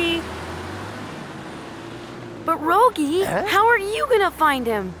 Rogie. But Rogie, how are you gonna find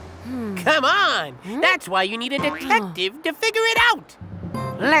him? Come on. That's why you need a detective to figure it out.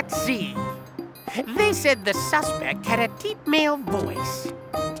 Let's see. They said the suspect had a deep male voice.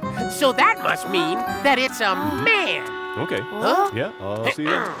 So that must mean that it's a man. Okay. Huh? Yeah, I'll see you.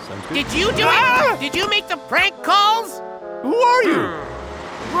 Sounds good. Did you do it? Did you make the prank calls? Who are you?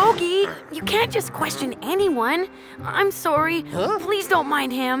 Rogie, you can't just question anyone. I'm sorry. Please don't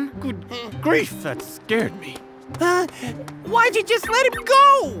mind him. Good grief, that scared me. Why'd you just let him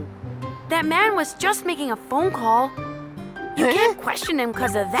go? That man was just making a phone call. You can't question him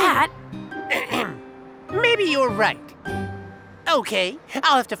because of that. Maybe you're right. Okay,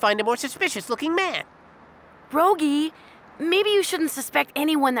 I'll have to find a more suspicious-looking man. Rogie, maybe you shouldn't suspect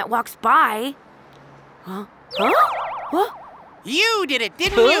anyone that walks by. Huh? You did it,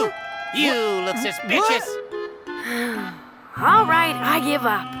 didn't you? You look suspicious. All right, I give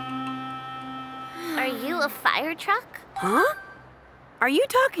up. Are you a fire truck? Huh? Are you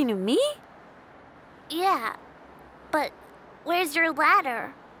talking to me? Yeah, but where's your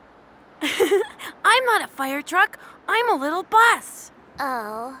ladder? I'm not a fire truck. I'm a little bus.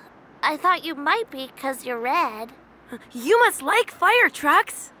 Oh, I thought you might be because you're red. You must like fire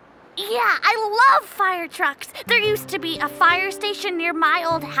trucks. Yeah, I love fire trucks. There used to be a fire station near my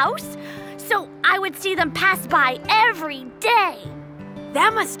old house, so I would see them pass by every day.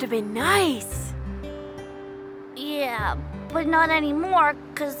 That must have been nice. Yeah, but not anymore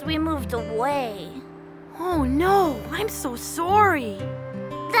because we moved away. Oh no, I'm so sorry.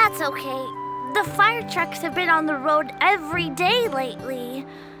 That's okay. The fire trucks have been on the road every day lately.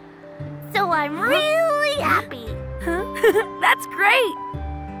 So I'm really happy. That's great.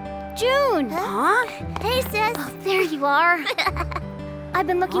 June! Huh? Hey, sis! Oh, there you are. I've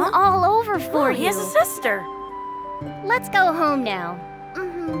been looking all over for you. He has a sister. Let's go home now.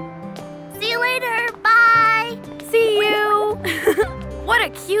 See you later. Bye! See you. What a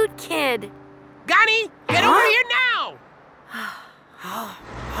cute kid. Gonnie, get over here now!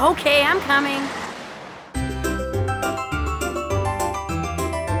 Okay, I'm coming.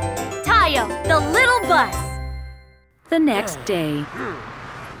 Tayo, the little bus. The next day.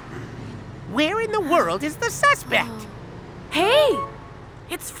 Where in the world is the suspect? Hey,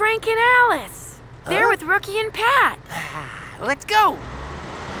 it's Frank and Alice. They're with Rookie and Pat. Let's go.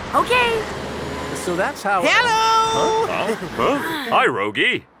 Okay. So that's how... Hello! Hi,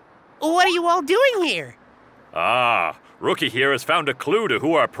 Rogie. What are you all doing here? Rookie here has found a clue to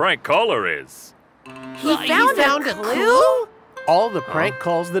who our prank caller is. He found a clue? All the prank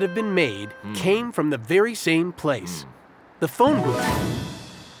calls that have been made came from the very same place. The phone booth.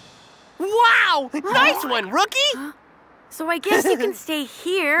 Wow! Nice one, rookie! So I guess you can stay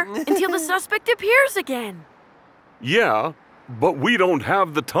here until the suspect appears again. Yeah, but we don't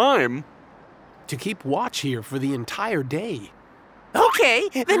have the time. To keep watch here for the entire day. Okay,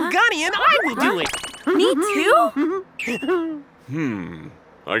 then Gunny and I will do it. Me too?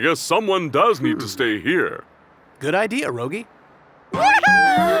 I guess someone does need to stay here. Good idea, Rogie.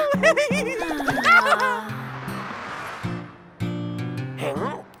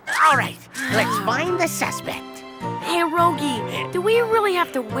 All right, let's find the suspect. Hey, Rogie, do we really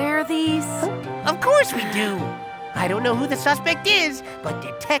have to wear these? Of course we do. I don't know who the suspect is, but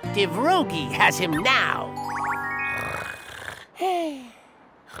Detective Rogie has him now.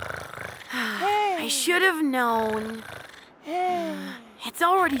 I should have known. It's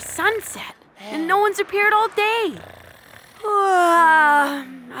already sunset, and no one's appeared all day.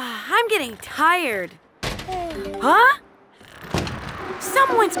 I'm getting tired. Huh?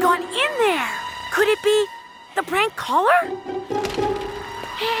 Someone's gone in there. Could it be the prank caller?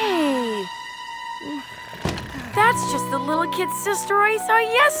 Hey. That's just the little kid's sister I saw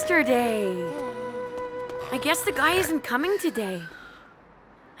yesterday. I guess the guy isn't coming today.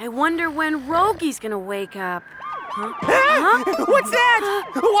 I wonder when Rogie's gonna wake up. Huh? What's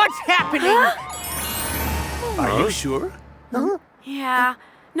that? What's happening? Are you sure? Yeah,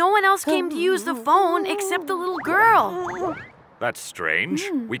 no one else came to use the phone except the little girl. That's strange.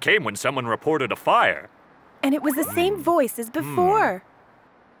 We came when someone reported a fire. And it was the same voice as before.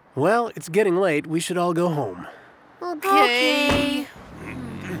 Well, it's getting late. We should all go home. Okay.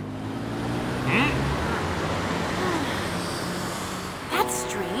 That's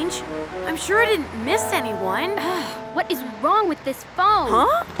strange. I'm sure I didn't miss anyone. What is wrong with this phone?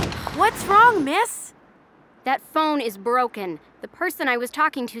 Huh? What's wrong, miss? That phone is broken. The person I was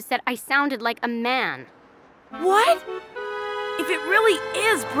talking to said I sounded like a man. What? If it really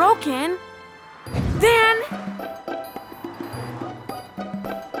is broken, then...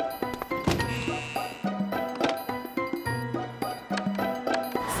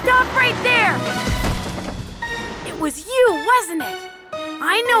 Stop right there! It was you, wasn't it?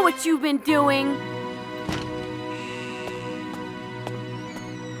 I know what you've been doing.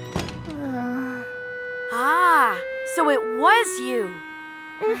 Ah, so it was you.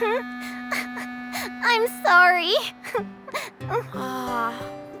 I'm sorry.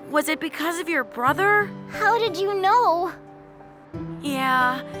 Was it because of your brother? How did you know?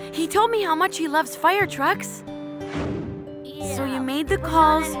 Yeah, he told me how much he loves fire trucks. So you made the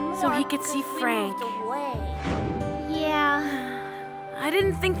calls so he could see Frank. Yeah. I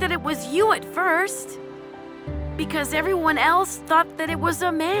didn't think that it was you at first. Because everyone else thought that it was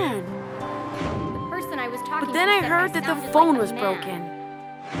a man. The person I was talking But then to I said heard that the sounded phone like was a man. broken.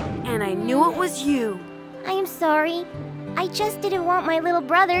 And I knew it was you. I'm sorry. I just didn't want my little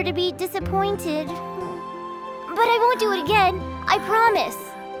brother to be disappointed. But I won't do it again. I promise.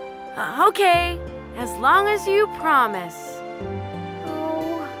 Okay, as long as you promise.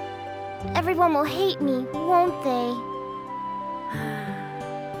 Oh, everyone will hate me, won't they?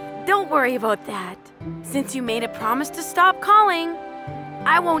 Don't worry about that. Since you made a promise to stop calling,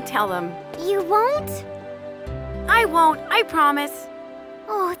 I won't tell them. You won't? I won't, I promise.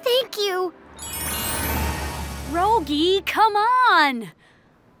 Oh, thank you. Rogie, come on!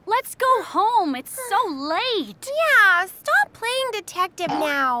 Let's go home. It's so late. Yeah, stop playing detective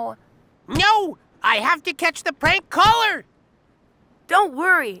now. No! I have to catch the prank caller! Don't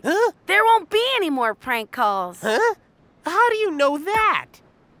worry. Huh? There won't be any more prank calls. Huh? How do you know that?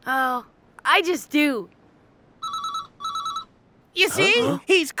 Oh, I just do. You see?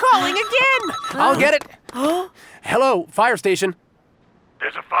 He's calling again! I'll get it. Hello, fire station.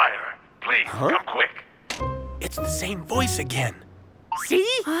 There's a fire. Please, come quick. It's the same voice again. See?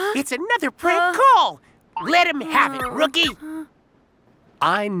 It's another prank call. Let him have it, rookie.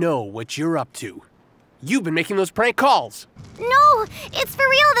 I know what you're up to. You've been making those prank calls. No, it's for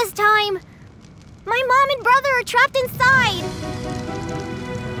real this time. My mom and brother are trapped inside.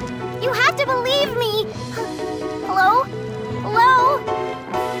 You have to believe me. Hello? Hello?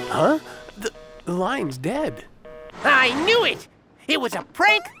 Huh? The line's dead. I knew it. It was a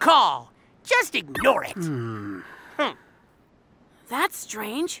prank call. Just ignore it. That's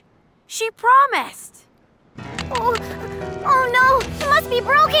strange. She promised. Oh no, it must be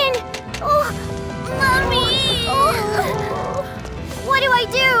broken. Oh, Mommy! What do I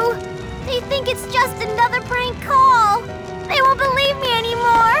do? They think it's just another prank call. They won't believe me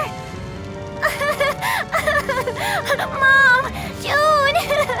anymore. Mom! June!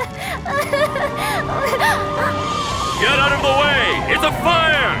 Get out of the way! It's a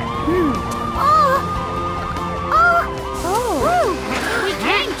fire! We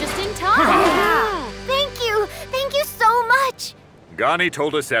came just in time. Gani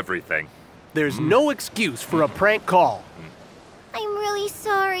told us everything. There's no excuse for a prank call. I'm really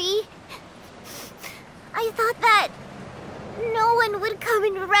sorry. I thought that no one would come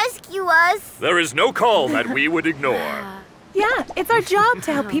and rescue us. There is no call that we would ignore. Yeah, it's our job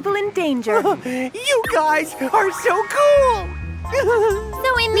to help people in danger. You guys are so cool!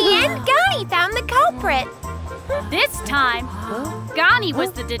 So in the end, Gani found the culprit. This time, Gani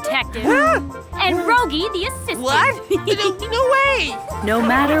was the detective, and Rogi the assistant. What? No way! No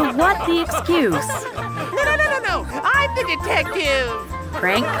matter what the excuse, No, I'm the detective!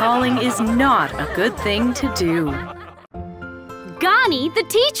 prank calling is not a good thing to do. Gani the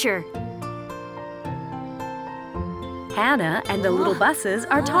teacher. Hannah and the little buses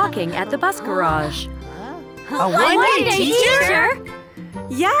are talking at the bus garage. A one-day teacher?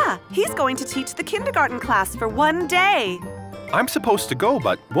 Yeah, he's going to teach the kindergarten class for one day. I'm supposed to go,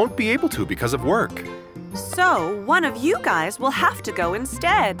 but won't be able to because of work. So, one of you guys will have to go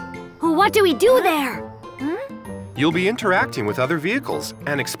instead. What do we do there? You'll be interacting with other vehicles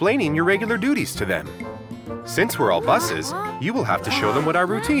and explaining your regular duties to them. Since we're all buses, you will have to show them what our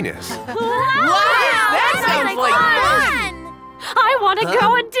routine is. That sounds like fun! I want to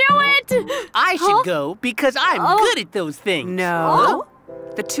go and do it! I should go because I'm good at those things. No.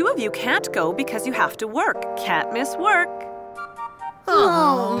 The two of you can't go because you have to work. Can't miss work.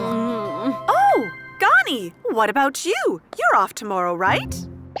 Oh, Gani, what about you? You're off tomorrow, right?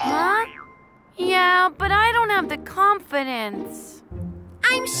 Huh? Yeah, but I don't have the confidence.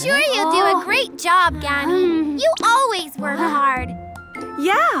 I'm sure you'll do a great job, Gani. You always work hard.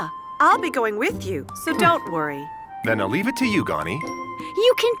 Yeah, I'll be going with you, so don't worry. Then I'll leave it to you, Gani.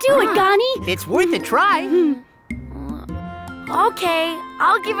 You can do it, Gani. It's worth a try. Okay,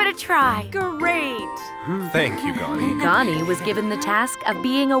 I'll give it a try. Great. Thank you, Gani. Gani was given the task of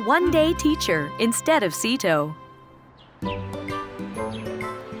being a one-day teacher instead of Sito.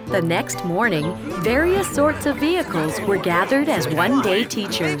 The next morning, various sorts of vehicles were gathered as one-day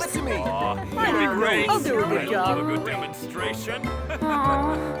teachers. I'll do a good job. A good demonstration.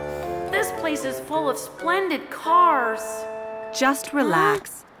 This place is full of splendid cars. Just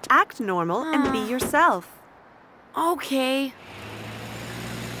relax, act normal, and be yourself. Okay.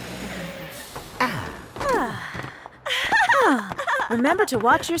 Remember to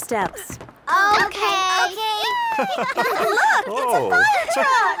watch your steps. Okay. Look, it's a fire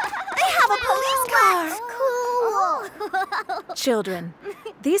truck. They have a police car. Cool. Children,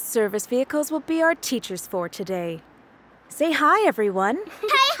 these service vehicles will be our teachers for today. Say hi, everyone.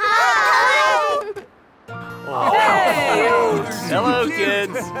 Hi. Hey! Hello,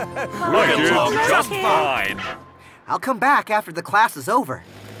 kids. We're doing just fine. I'll come back after the class is over.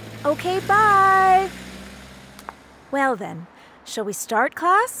 Okay, bye. Well then, shall we start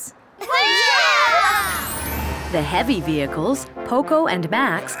class? The heavy vehicles, Poco and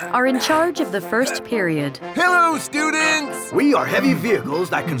Max, are in charge of the first period. Hello, students! We are heavy vehicles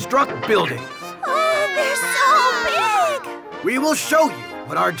that construct buildings. Oh, they're so big. We will show you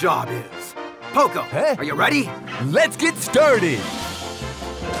what our job is. Poco, are you ready? Let's get started.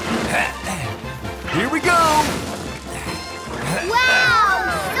 Here we go. Wow,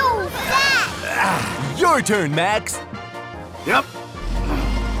 so fast. Your turn, Max. Yep.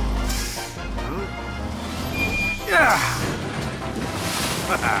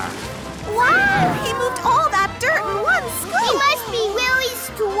 Wow, he moved all that dirt in one scoop. He must be really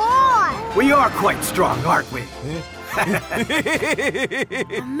strong. We are quite strong, aren't we?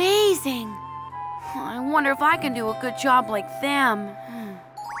 Amazing. I wonder if I can do a good job like them.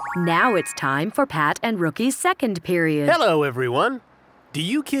 Now it's time for Pat and Rookie's second period. Hello, everyone. Do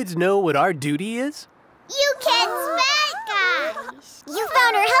you kids know what our duty is? You kids bad guys. You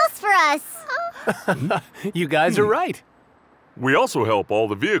found our house for us. You guys are right. We also help all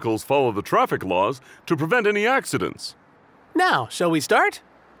the vehicles follow the traffic laws to prevent any accidents. Now, shall we start?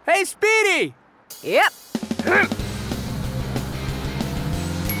 Hey, Speedy! Yep.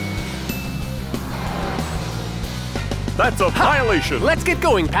 That's a violation! Let's get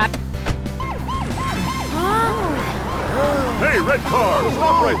going, Pat. Hey, red car!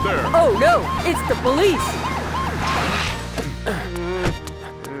 Stop right there! Oh no, it's the police!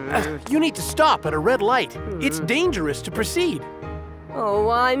 You need to stop at a red light. It's dangerous to proceed. Oh,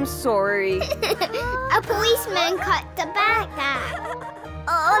 I'm sorry. A policeman caught the bad guy.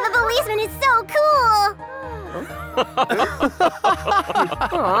 Oh, the policeman is so cool.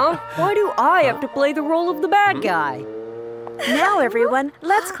 Aw, why do I have to play the role of the bad guy? Now, everyone,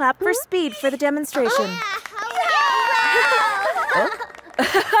 let's clap for Speed for the demonstration.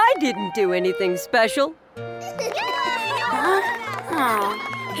 I didn't do anything special.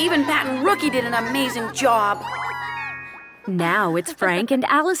 Even Pat and Rookie did an amazing job. Now it's Frank and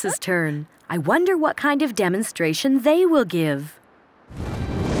Alice's turn. I wonder what kind of demonstration they will give.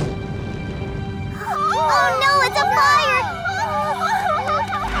 Oh no, it's a fire!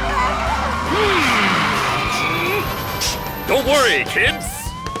 Don't worry, kids.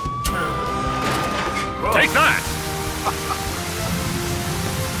 Take that.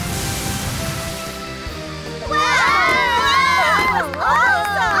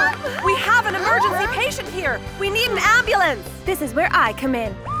 Awesome! We have an emergency patient here. We need an ambulance. This is where I come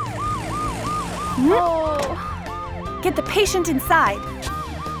in. Get the patient inside.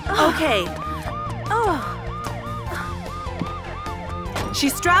 Okay.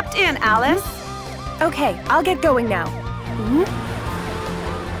 She's strapped in, Alice. Okay, I'll get going now.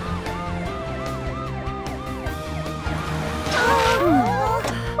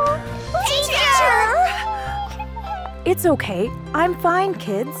 Teacher! It's okay. I'm fine,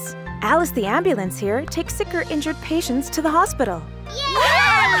 kids. Alice, the ambulance here, takes sick or injured patients to the hospital.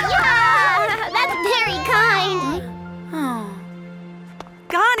 Yeah! That's very kind.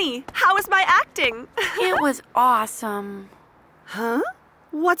 Gani, how was my acting? It was awesome. Huh?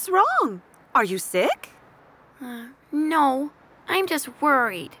 What's wrong? Are you sick? No, I'm just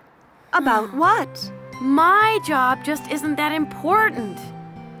worried. About what? My job just isn't that important.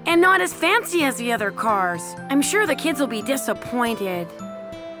 And not as fancy as the other cars. I'm sure the kids will be disappointed.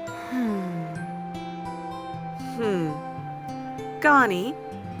 Gani,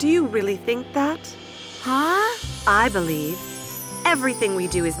 do you really think that? Huh? I believe everything we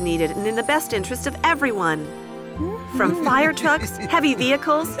do is needed and in the best interest of everyone. From fire trucks, heavy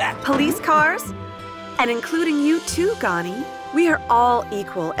vehicles, police cars, and including you too, Gani. We are all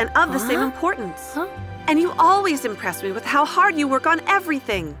equal and of the same importance. And you always impress me with how hard you work on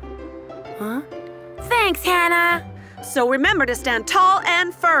everything. Thanks, Hannah. So remember to stand tall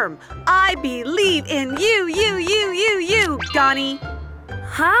and firm. I believe in you, Gani.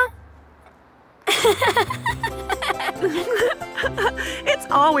 Huh? It's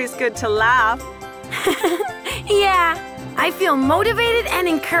always good to laugh. Yeah, I feel motivated and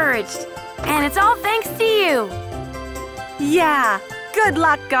encouraged. And it's all thanks to you. Yeah, good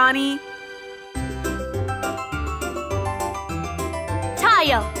luck, Gani.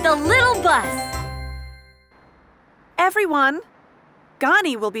 Tayo, the little bus. Everyone,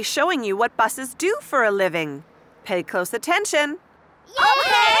 Gani will be showing you what buses do for a living. Pay close attention.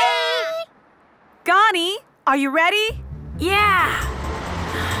 Okay! Gani, are you ready? Yeah.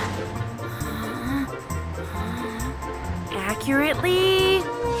 Accurately.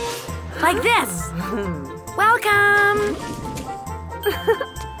 Like this. Welcome.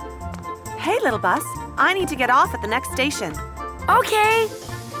 Hey, little bus. I need to get off at the next station. Okay.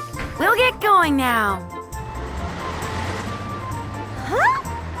 We'll get going now. Huh?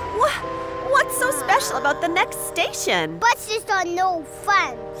 What's so special about the next station? Buses are no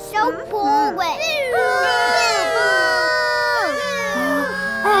fun. So boring.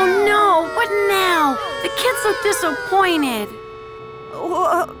 Oh no, what now? The kids look disappointed.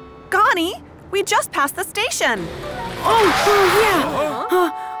 Gani, we just passed the station. Oh yeah.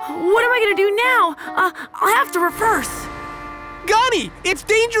 What am I gonna do now? I'll have to reverse. Gani, it's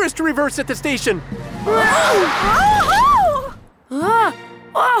dangerous to reverse at the station.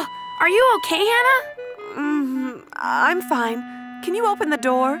 Are you okay, Hannah? I'm fine. Can you open the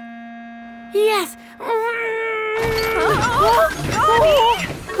door? Yes.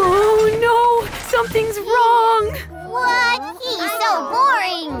 Oh no, something's wrong. What? He's so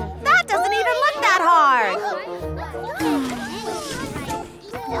boring. That doesn't even look that hard.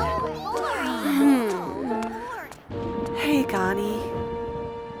 Hey, Gani.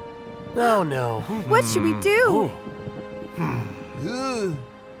 Oh no. What should we do?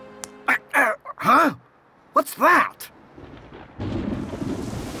 Huh? What's that?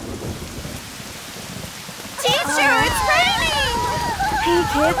 Teacher, it's raining! Hey,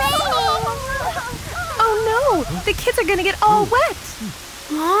 kids. Oh no, the kids are gonna get all wet.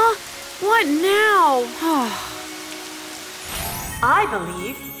 Huh? What now? I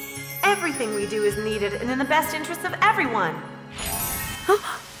believe everything we do is needed and in the best interest of everyone.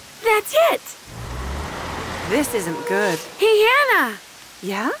 That's it. This isn't good. Hey, Hannah.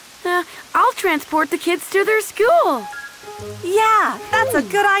 Yeah? I'll transport the kids to their school. Yeah, that's a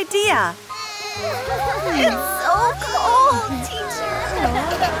good idea. It's so cold, teacher.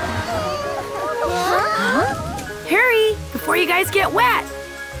 Hurry, before you guys get wet.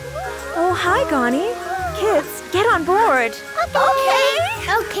 Oh, hi, Gani. Kids, get on board.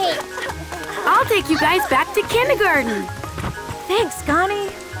 Okay. I'll take you guys back to kindergarten. Thanks, Gani.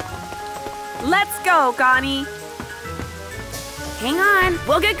 Let's go, Gani. Hang on,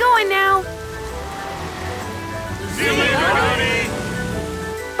 we'll get going now. See you later, Connie.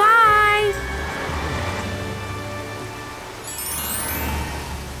 Bye.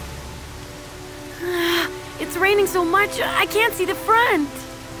 It's raining so much, I can't see the front.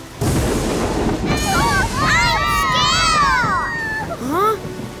 Huh?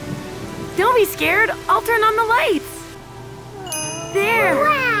 Don't be scared. I'll turn on the lights. There.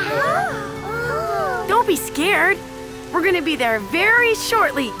 Wow. Don't be scared. We're gonna be there very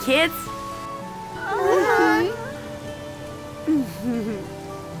shortly, kids.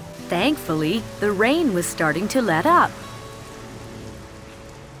 Thankfully, the rain was starting to let up.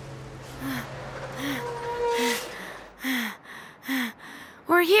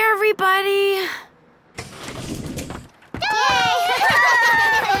 We're here, everybody.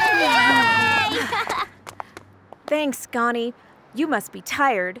 Thanks, Connie. You must be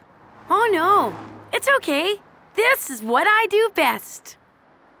tired. Oh, no. It's okay. This is what I do best.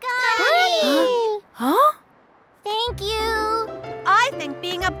 Connie! Huh? Thank you. I think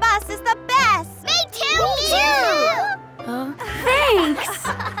being a bus is the best. Me too. Me too. Thanks.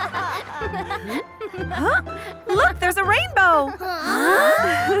 Huh? Look, there's a rainbow. Huh?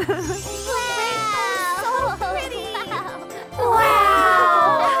 Wow. So pretty.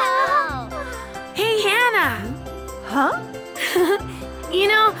 Wow. Hey, Hannah. Huh? You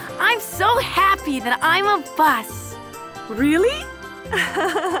know, I'm so happy that I'm a bus. Really?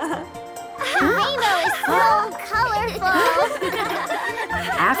 The rainbow is so colorful.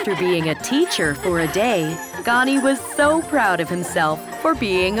 After being a teacher for a day, Gani was so proud of himself for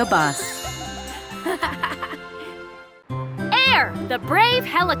being a bus. Air, the brave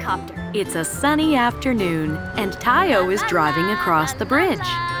helicopter. It's a sunny afternoon, and Tayo is driving across the bridge.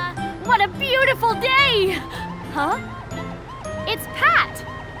 What a beautiful day! Huh? It's Pat.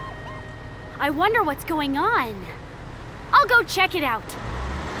 I wonder what's going on. I'll go check it out.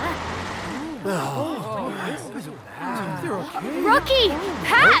 Rookie!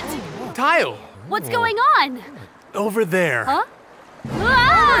 Pat! Tayo! What's going on? Over there. Huh?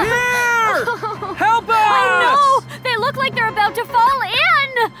 Ah! Help us! I know! They look like they're about to fall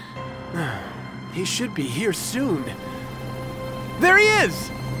in! He should be here soon. There he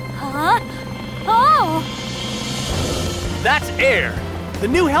is! Huh? Oh! That's Air, the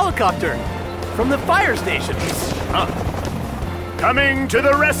new helicopter from the fire station. Coming to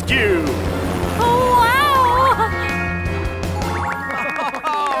the rescue! Oh, wow!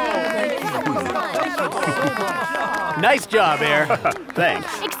 Nice job, Air.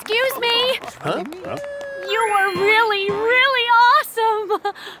 Thanks. Excuse me! Huh? You were really, really awesome!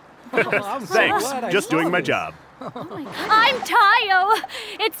 Thanks. Just doing my job. I'm Tayo.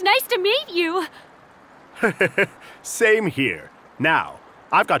 It's nice to meet you. Same here. Now,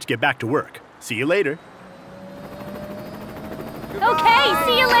 I've got to get back to work. See you later. Okay,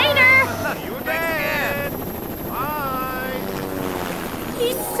 see you later. You again. Bye.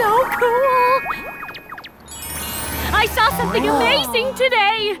 He's so cool. I saw something amazing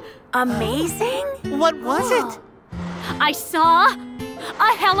today. Amazing? What was it? I saw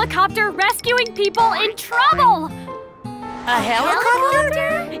a helicopter rescuing people in trouble. A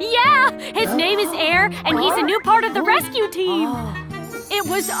helicopter? Yeah, his name is Air, and he's a new part of the rescue team. It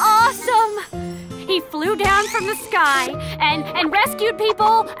was awesome. He flew down from the sky and rescued people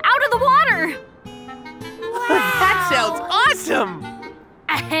out of the water. That sounds awesome.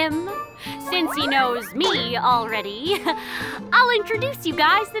 Ahem. Since he knows me already, I'll introduce you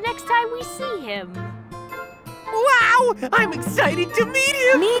guys the next time we see him. Wow! I'm excited to meet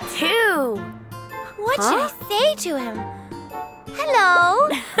him. Me too. What should I say to him? Hello,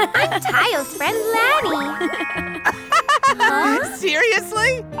 I'm Tayo's friend Lanny.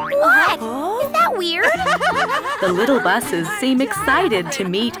 Seriously? What? Is that weird? The little buses seem excited to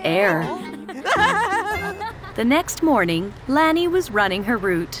meet Air. The next morning, Lanny was running her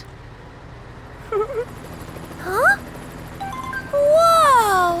route. Huh?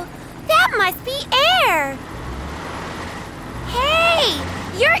 Whoa! That must be Air! Hey!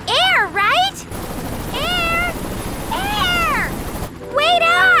 You're Air, right? Air! Air! Wait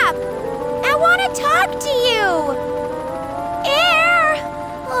up! I want to talk to you! Air!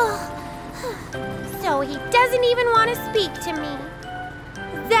 Oh. So he doesn't even want to speak to me.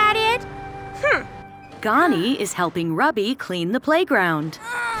 Is that it? Gani is helping Rubby clean the playground.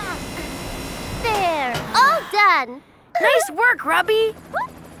 There! All done! Nice work, Rubby.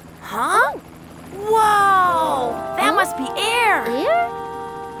 Huh? Whoa! That must be Air. Air?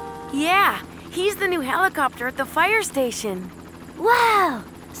 Yeah, he's the new helicopter at the fire station. Wow!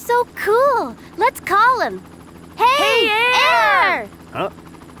 So cool! Let's call him. Hey, Air! Huh?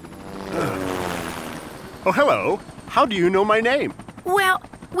 Oh, hello. How do you know my name? Well,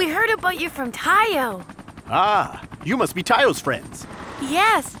 we heard about you from Tayo. Ah, you must be Tayo's friends.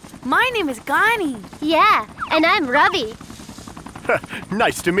 Yes, my name is Gani. Yeah, and I'm Ravi.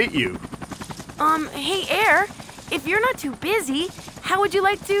 Nice to meet you. Hey, Air, if you're not too busy, how would you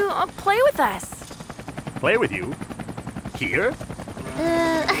like to play with us? Play with you? Here?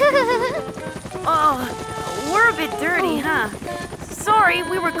 Oh, we're a bit dirty, huh? Sorry,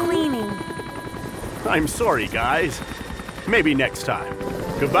 we were cleaning. I'm sorry, guys. Maybe next time.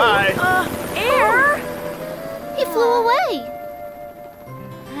 Goodbye. Air? He flew away.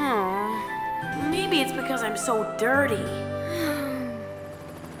 Maybe it's because I'm so dirty.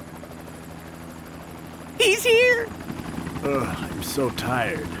 He's here! I'm so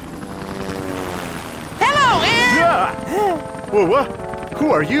tired. Hello, Air! Yeah. Well, what?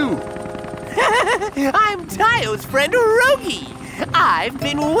 Who are you? I'm Tayo's friend, Rogi. I've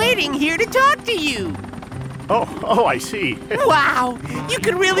been waiting here to talk to you. Oh, I see. Wow, you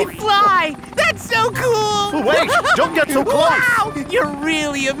can really fly. That's so cool. Wait, don't get so close. Wow, you're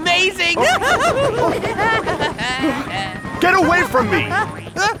really amazing. Get away from me.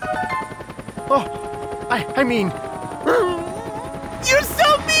 I mean... You're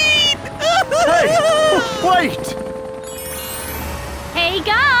so mean. Hey, wait. Hey,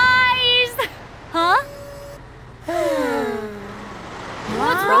 guys! Huh?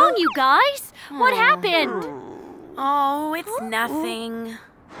 What's wrong, you guys? What happened? Oh, it's nothing.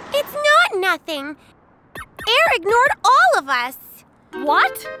 It's not nothing. Air ignored all of us.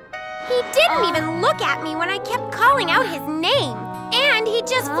 What? He didn't even look at me when I kept calling out his name. And he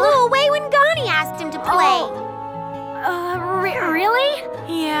just flew away when Gani asked him to play. Really?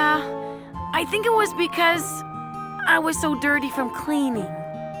 Yeah. I think it was because I was so dirty from cleaning.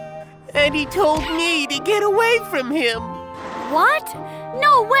 And he told me to get away from him. What?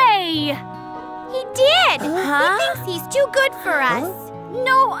 No way! He did! He thinks he's too good for us.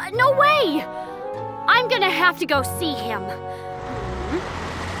 No way! I'm gonna have to go see him.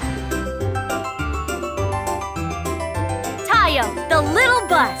 Tayo, the little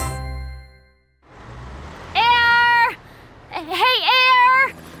bus. Air! Hey,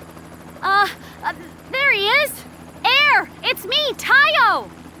 Air! There he is. Air, it's me, Tayo!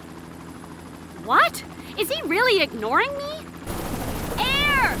 What? Is he really ignoring me?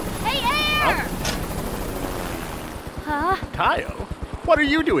 Air! Hey, Air! Huh? Tayo, what are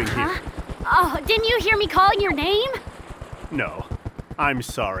you doing here? Oh, didn't you hear me calling your name? No, I'm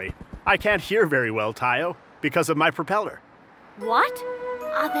sorry. I can't hear very well, Tayo, because of my propeller. What?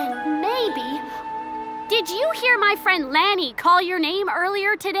 Then maybe. Did you hear my friend Lanny call your name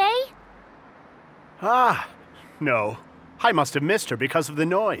earlier today? No. I must have missed her because of the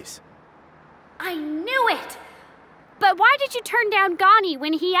noise. I knew it! But why did you turn down Gani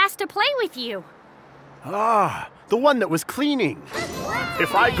when he asked to play with you? The one that was cleaning.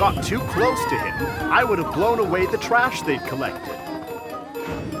 If I got too close to him, I would have blown away the trash they'd collected.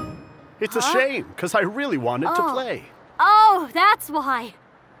 It's a shame, because I really wanted to play. Oh, that's why.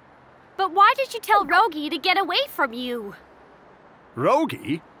 But why did you tell Rogi to get away from you?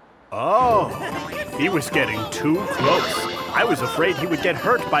 Rogi? Oh, he was getting too close. I was afraid he would get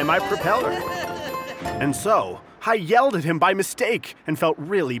hurt by my propeller. And so, I yelled at him by mistake and felt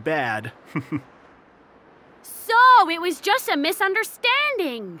really bad. So, it was just a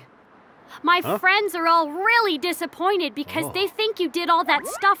misunderstanding. My friends are all really disappointed because they think you did all that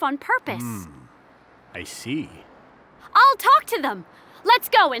stuff on purpose. I see. I'll talk to them. Let's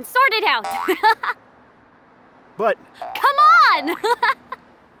go and sort it out. But... Come on!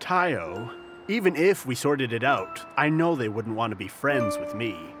 Tayo, even if we sorted it out, I know they wouldn't want to be friends with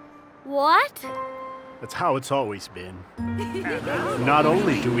me. What? That's how it's always been. Not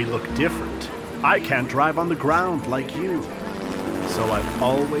only do we look different, I can't drive on the ground like you. So I've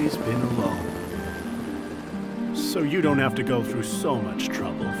always been alone. So you don't have to go through so much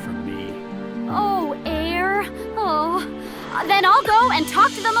trouble for me. Oh, Air. Oh. Then I'll go and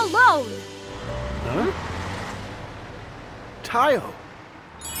talk to them alone. Huh? Tayo.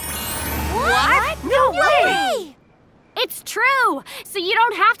 What? No way! It's true, so you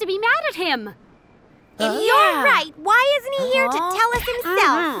don't have to be mad at him. You're right. Why isn't he here to tell us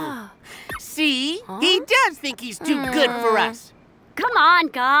himself? See? He does think he's too good for us. Come on,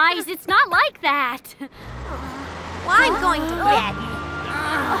 guys. It's not like that. Well, I'm going to bed.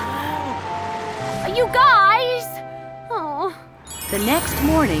 You guys! Oh. The next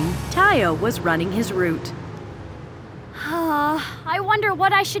morning, Tayo was running his route. I wonder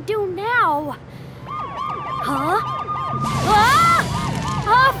what I should do now. Huh?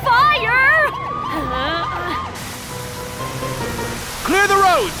 Fire! Clear the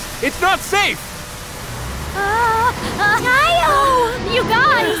roads! It's not safe! Tayo! You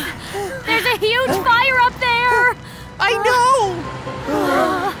guys! There's a huge fire up there!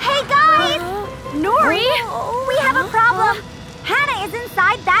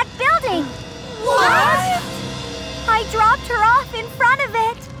 in front of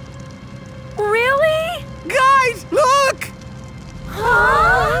it. Really? Guys, look!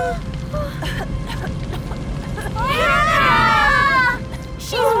 Huh? Hannah!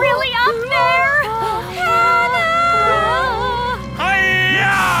 She's really up there! Hannah!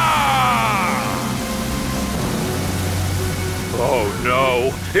 Hi-ya! Oh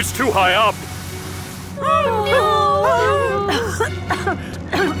no, it's too high up. Oh no!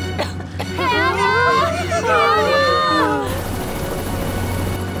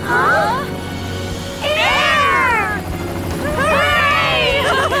 Huh? Air! Hooray!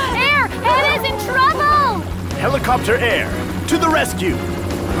 Air! Hannah's in trouble! Helicopter Air, to the rescue!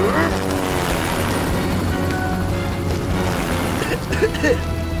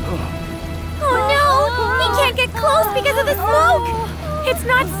 Oh no! He can't get close because of the smoke! It's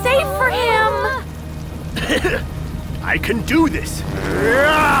not safe for him! I can do this!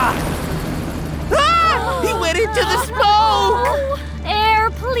 Ah! He went into the smoke!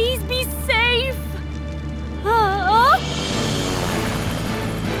 Air, please be safe!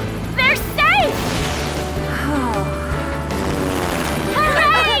 They're safe!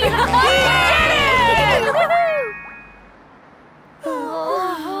 Hooray! We did it!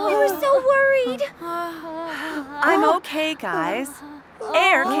 We were so worried. I'm okay, guys.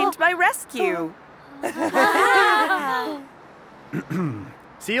 Air came to my rescue.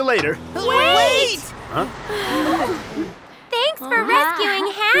 See you later. Wait! Huh? Thanks for rescuing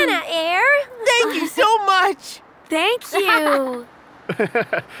Hannah, Air. Thank you so much! Thank you!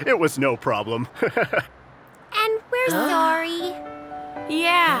 It was no problem. And we're sorry.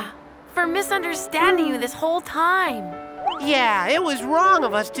 Yeah, for misunderstanding you this whole time. Yeah, it was wrong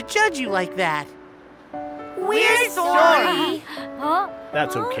of us to judge you like that. We're sorry.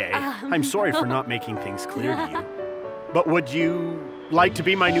 That's okay. I'm sorry for not making things clear to you. But would you like to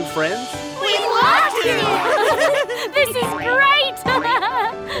be my new friends? We want to! This is great!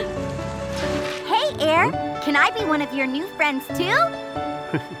 Hey, Air, can I be one of your new friends too?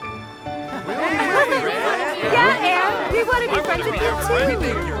 Yeah, Air, we want to be friends with you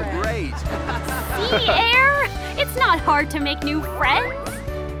too. You're great. See, Air? It's not hard to make new friends.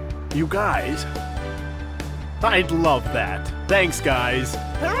 You guys? I'd love that. Thanks, guys.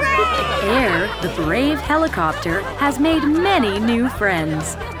 Air, the brave helicopter, has made many new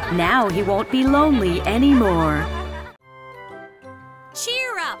friends. Now he won't be lonely anymore.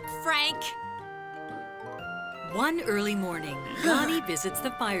 Cheer up, Frank! One early morning, Connie visits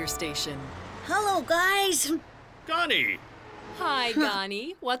the fire station. Hello, guys. Connie! Hi,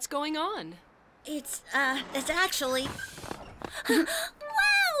 Connie. What's going on? It's actually...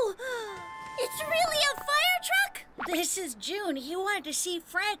 Wow! It's really a fire truck? This is June. He wanted to see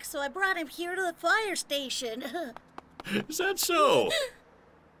Frank, so I brought him here to the fire station. Is that so?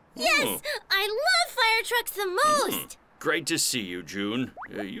 Yes! I love fire trucks the most! Great to see you, June.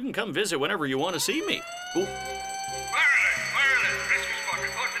 You can come visit whenever you want to see me. Ooh. Wireless, rescue squad,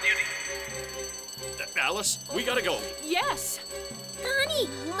 report for duty. Alice, we gotta go. Yes! Connie,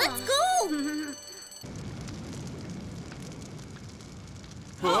 let's go!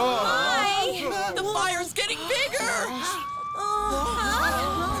 Hi! The fire's getting bigger!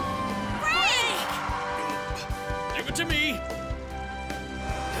 Frank! Give it to me.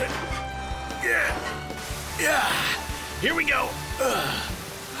 Yeah. Here we go.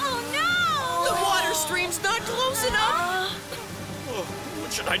 Oh no! The water stream's not close enough!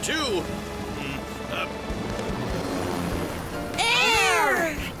 What should I do?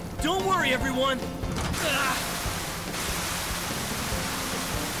 Air! Don't worry, everyone.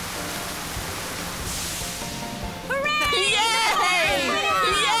 Hooray! Yay!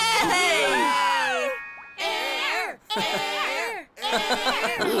 Yay! Air!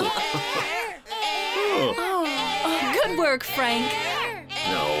 Good work, Frank.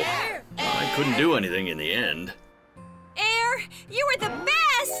 No, I couldn't do anything in the end. Air, you were the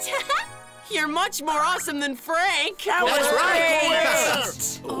best! You're much more awesome than Frank. That's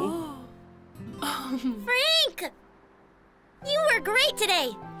right. Frank! You were great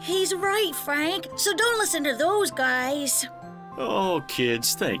today. He's right, Frank. So don't listen to those guys. Oh,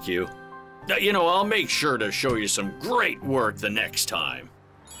 kids, thank you. You know, I'll make sure to show you some great work the next time.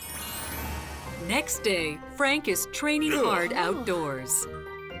 Next day, Frank is training hard outdoors.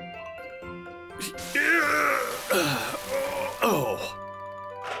 Oh,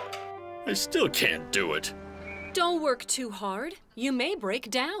 I still can't do it. Don't work too hard. You may break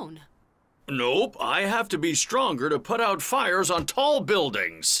down. Nope, I have to be stronger to put out fires on tall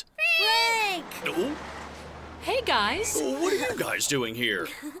buildings. Frank! Oh, Hey, guys. what are you guys doing here?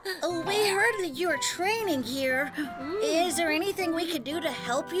 Oh, we heard that you were training here. Is there anything we could do to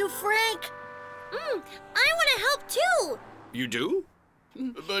help you, Frank? I want to help too. You do?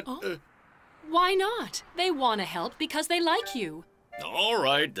 But, Why not? They want to help because they like you. all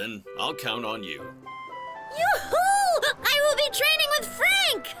right, then I'll count on you. Yoo-hoo! I will be training with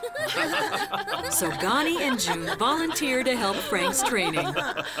Frank! So Gani and June volunteer to help Frank's training.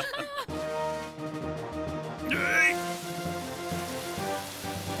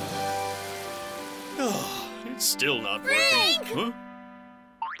 Oh, it's still not Frank! working.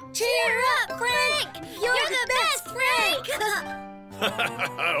 Cheer up, Frank! You're the best, Frank!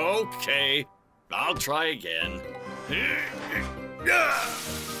 Huh? Okay, I'll try again.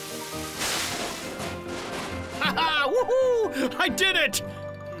 Ha-ha! Woohoo! I did it!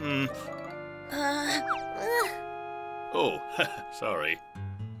 Oh, sorry.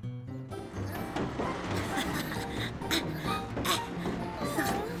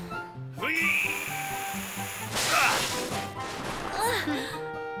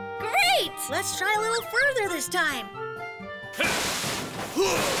 Great! Let's try a little further this time.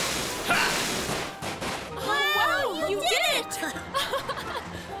 Wow, you did it!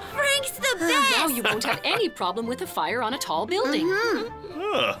 Frank's the best! Now you won't have any problem with a fire on a tall building.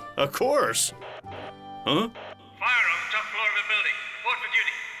 Of course. Huh? Fire on the top floor of the building. Report for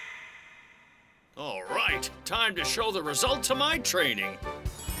duty. All right, time to show the results of my training.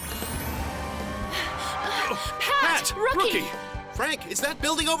 Pat! Rookie! Frank, it's that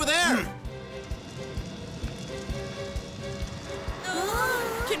building over there!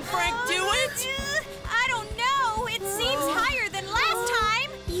 Can Frank do it? I don't know. It seems higher than last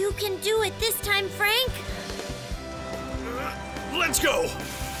time. You can do it this time, Frank. Let's go!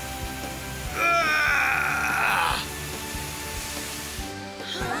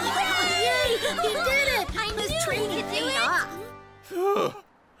 Yay! He did it! His training paid off.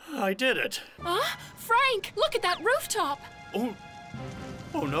 I did it. Frank, look at that rooftop.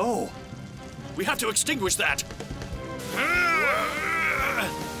 Oh no. We have to extinguish that.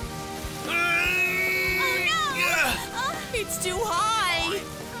 It's too high.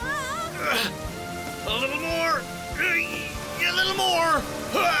 A little more. A little more.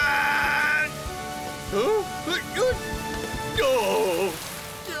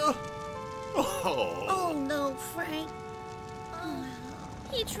 Oh no, Frank.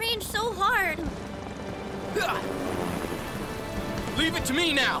 He trained so hard. Leave it to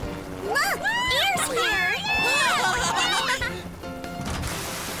me now. Look, Ear's here.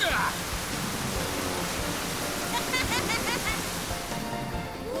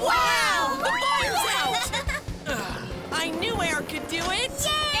 Wow! The fire's out! I knew Air could do it!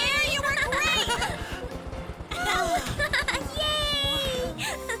 Yay! Air, you were great!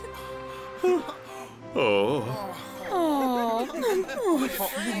 Yay! Oh.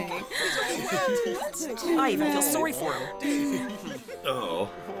 I even feel sorry for him. Oh.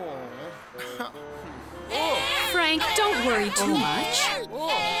 Frank, don't worry too much.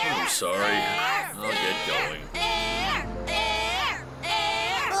 I'm sorry. I'll get going.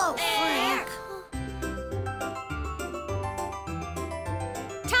 Oh, Frank.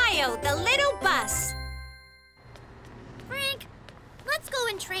 Tayo, the little bus. Frank, let's go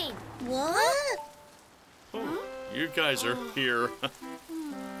and train. What? You guys are here.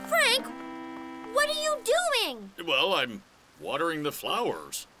 Frank, what are you doing? Well, I'm watering the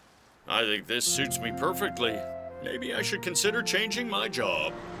flowers. I think this suits me perfectly. Maybe I should consider changing my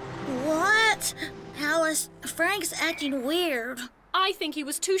job. What? Alice, Frank's acting weird. I think he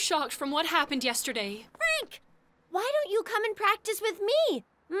was too shocked from what happened yesterday. Frank, why don't you come and practice with me?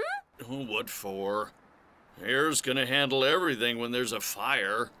 Oh, what for? Air's gonna handle everything when there's a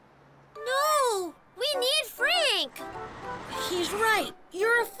fire. No, we need Frank. He's right.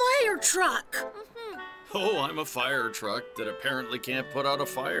 You're a fire truck. Oh, I'm a fire truck that apparently can't put out a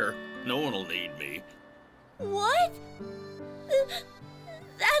fire. No one will need me. What?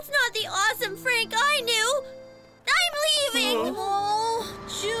 That's not the awesome Frank I knew. I'm leaving. Oh,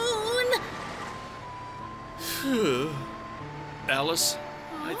 June. Alice,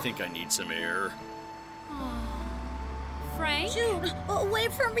 I think I need some air. Frank? June,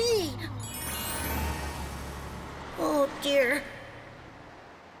 wait for me. Oh, dear.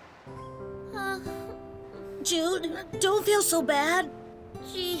 June, don't feel so bad.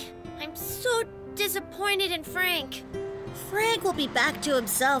 Gee, I'm so disappointed in Frank. Frank will be back to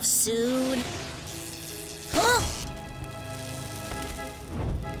himself soon. Oh!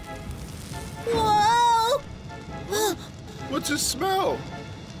 Whoa! What's this smell?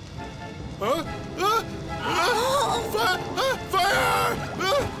 Huh? Fire! Fire!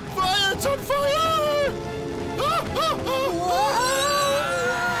 Fire! It's on fire!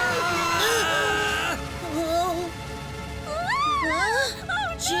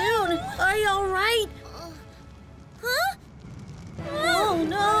 June, are you all right? Huh?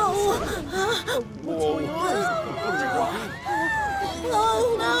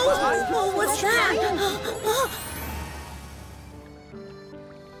 Oh, no! Oh, what's that?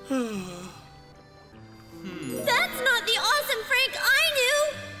 That's not the awesome Frank I knew!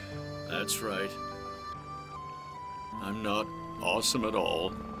 That's right. I'm not awesome at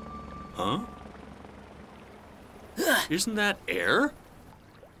all. Huh? Isn't that Air?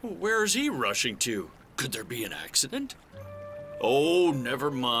 Where is he rushing to? Could there be an accident? Oh, never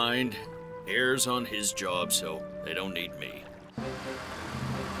mind. Air's on his job, so they don't need me.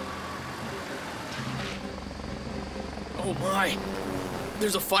 Oh my!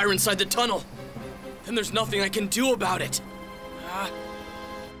 There's a fire inside the tunnel, and there's nothing I can do about it.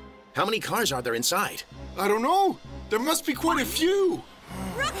 How many cars are there inside? I don't know. There must be quite a few.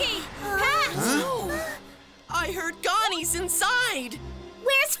 Rookie! Pat! Huh? I heard Ghani's inside!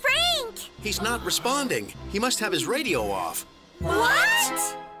 Where's Frank? He's not responding. He must have his radio off.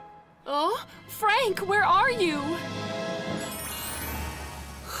 What? Oh, Frank, where are you?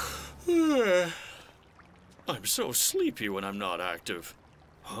 I'm so sleepy when I'm not active.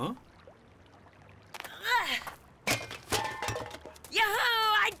 Huh?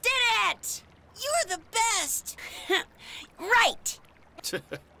 Yahoo! I did it! You're the best! Right!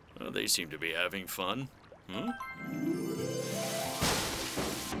 Well, they seem to be having fun. Hmm?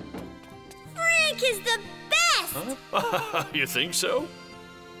 Frank is the best! Huh? You think so?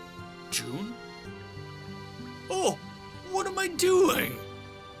 June? Oh, what am I doing?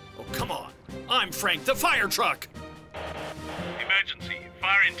 Oh, come on. I'm Frank the fire truck. Emergency.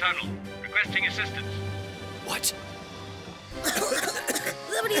 Fire in tunnel. Requesting assistance. What?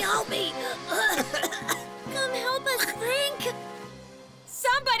 Somebody help me! Come help us, Frank!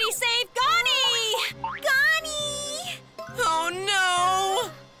 Somebody save Ghani! Ghani! Oh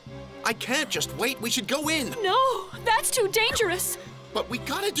no! I can't just wait. We should go in. No, that's too dangerous. But we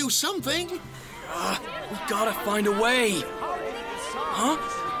gotta do something. We gotta find a way. Huh?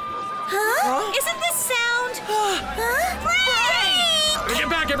 Huh? Isn't this sound? Frank! Get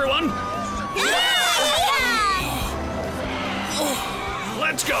back, everyone!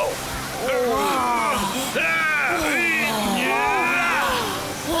 Let's go!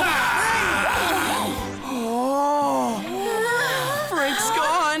 Frank's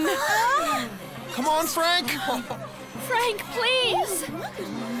gone! Come on, Frank! Frank, please!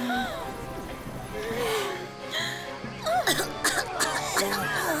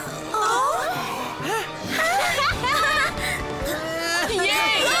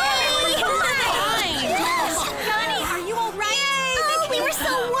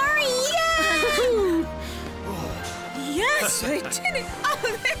 I did it!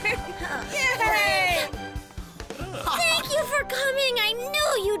 Yay! Thank you for coming! I knew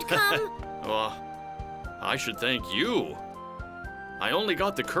you'd come! Well, I should thank you. I only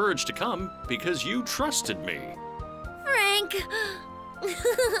got the courage to come because you trusted me. Frank!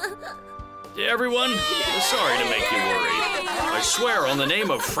 Everyone, sorry to make you worry. I swear on the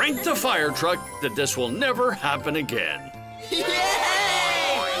name of Frank the fire truck that this will never happen again. You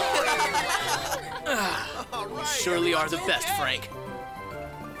surely are the best, Frank.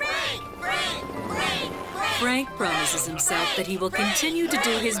 Frank promises himself that he will continue to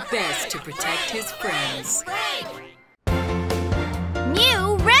do his best to protect his friends.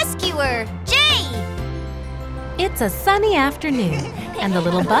 New rescuer, Jay! It's a sunny afternoon, and the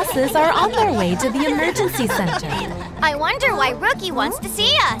little buses are on their way to the emergency center. I wonder why Rookie wants to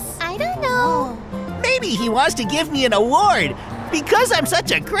see us. I don't know. Maybe he wants to give me an award because I'm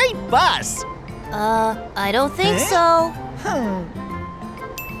such a great bus. I don't think so.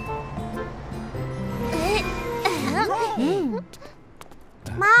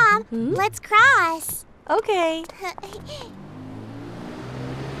 Mom, let's cross. Okay.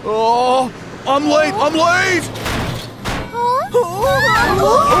 Oh, I'm late! I'm late!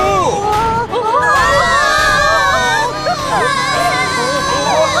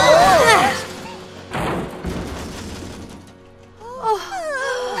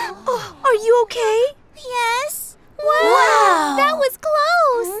 Are you okay? Yes. Wow. That was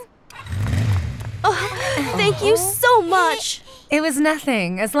close. Oh, thank you so much. It was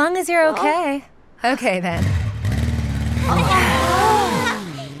nothing, as long as you're okay. Okay, then.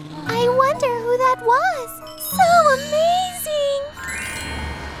 I wonder who that was. So amazing.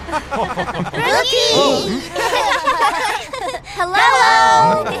 Rookie!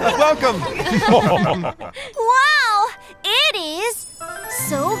 Hello! Welcome! Wow! It is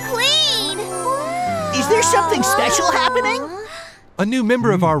so clean! Wow. Is there something special happening? A new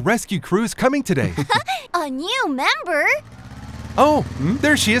member of our rescue crew is coming today. A new member? Oh,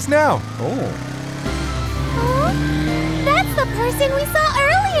 there she is now. That's the person we saw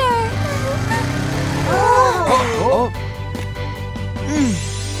earlier.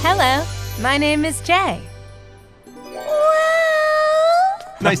 Hello, my name is Jay.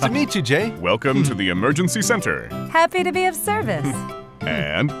 Nice to meet you, Jay. Welcome to the emergency center. Happy to be of service.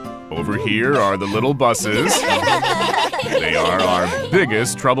 And over here are the little buses. They are our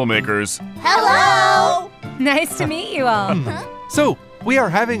biggest troublemakers. Hello! Nice to meet you all. So, we are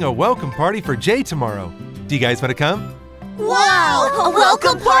having a welcome party for Jay tomorrow. Do you guys want to come? Wow! A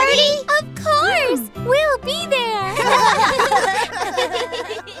welcome party? Of course! We'll be there!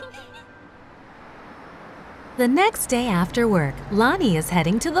 The next day after work, Lonnie is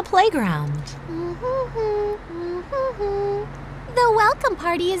heading to the playground. The welcome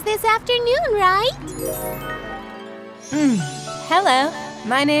party is this afternoon, right? Hello,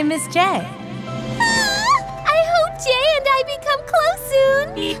 my name is Jay. I hope Jay and I become close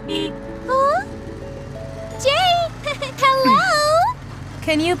soon. Huh? Jay! Hello?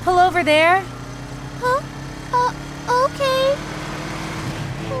 Can you pull over there? Huh? Okay.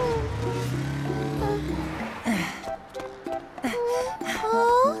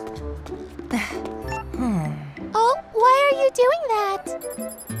 Oh, why are you doing that?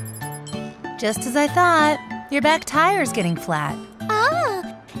 Just as I thought. Your back tire's getting flat.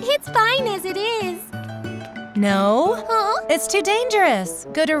 Ah, it's fine as it is. No, Huh? it's too dangerous.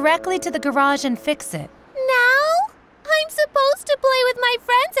 Go directly to the garage and fix it. Now? I'm supposed to play with my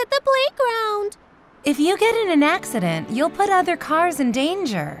friends at the playground. If you get in an accident, you'll put other cars in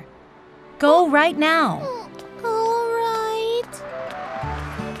danger. Go right now. All right.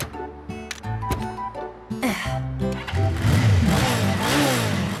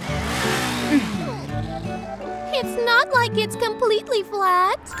 It's not like it's completely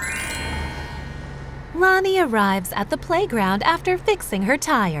flat. Lonnie arrives at the playground after fixing her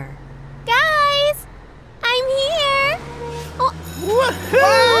tire. Guys, I'm here. Oh.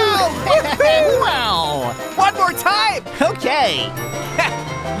 Wow! One more time! Okay.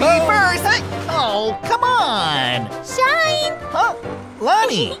 Me first. Oh, come on. Shine. Huh?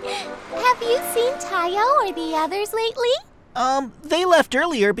 Lonnie. Have you seen Tayo or the others lately? They left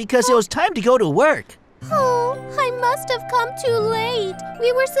earlier because it was time to go to work. Oh, I must have come too late.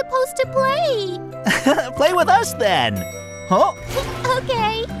 We were supposed to play. Play with us then. Huh?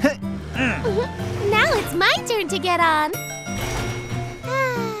 Okay. Now it's my turn to get on.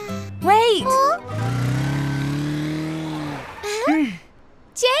 Wait!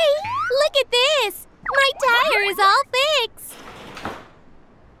 Jay, look at this! My tire is all fixed!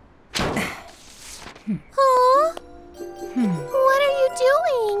 Huh? What are you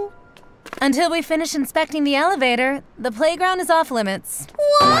doing? Until we finish inspecting the elevator, the playground is off limits.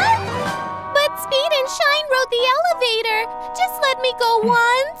 What? But Speed and Shine rode the elevator. Just let me go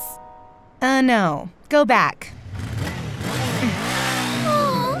once. No. Go back.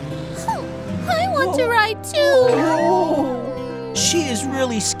 I want to ride too. She is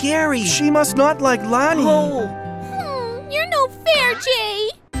really scary. She must not like Lonnie. You're no fair,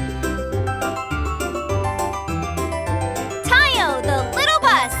 Jay. Tayo, the little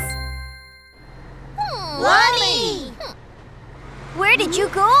bus. Lonnie! Where did you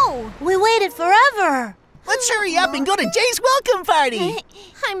go? We waited forever. Let's hurry up and go to Jay's welcome party.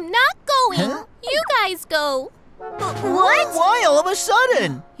 I'm not going. Huh? You guys go. What? Why all of a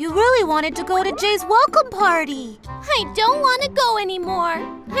sudden? You really wanted to go to Jay's welcome party. I don't want to go anymore.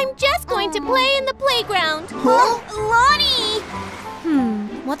 I'm just going to play in the playground. Huh? Lonnie!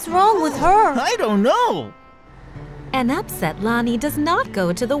 What's wrong with her? I don't know. An upset Lonnie does not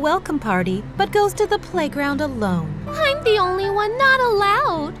go to the welcome party, but goes to the playground alone. I'm the only one not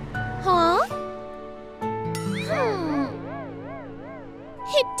allowed. Huh?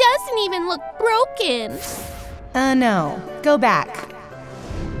 It doesn't even look broken. No. Go back.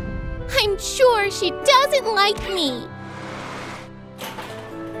 I'm sure she doesn't like me.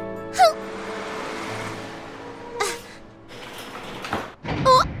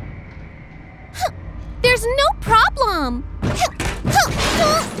 There's no problem.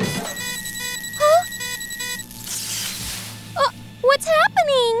 What's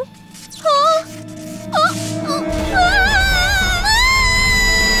happening?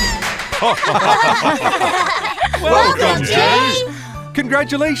 Welcome, Jay!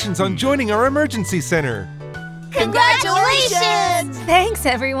 Congratulations on joining our emergency center. Congratulations! Thanks,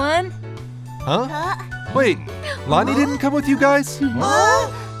 everyone. Huh? Wait, Lonnie didn't come with you guys?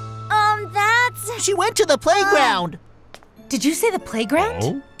 That's... She went to the playground. Did you say the playground?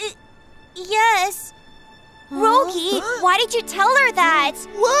 Oh? Yes. Rogi, why did you tell her that?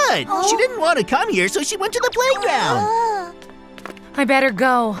 What? She didn't want to come here, so she went to the playground. I better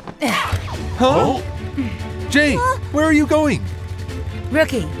go. Huh? Jay, where are you going?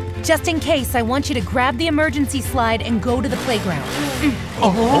 Rookie, Just in case, I want you to grab the emergency slide and go to the playground.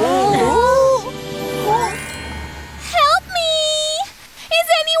 Help me! Is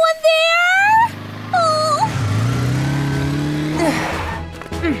anyone there?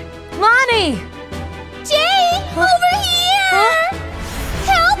 Lonnie! Jay, over here!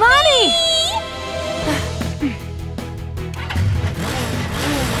 Help Lonnie!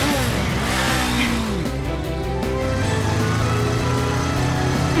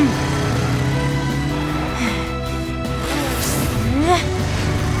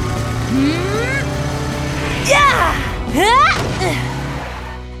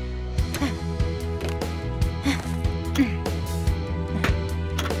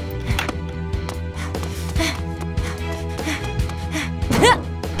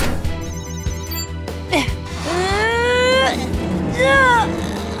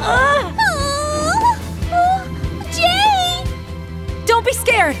 me! Jay! Don't be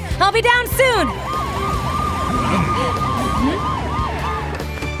scared. I'll be down soon.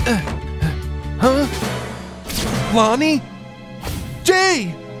 Huh? Lonnie?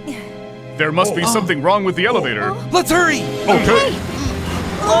 Jay! There must be something wrong with the elevator. Let's hurry! Okay.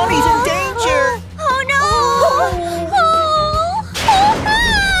 Lonnie's in danger! Oh no!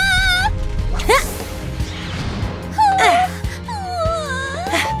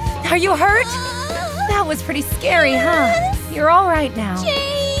 Are you hurt? That was pretty scary, huh? You're all right now.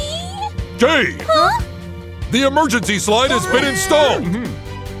 Jay! Huh? The emergency slide has been installed!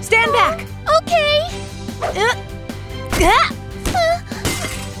 Stand back! Okay.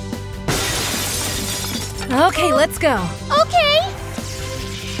 Okay, let's go. Okay.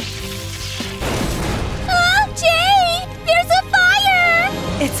 Jay! There's a fire!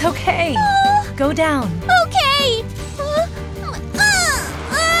 It's okay. Go down. Okay.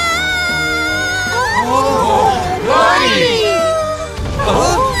 Lonnie!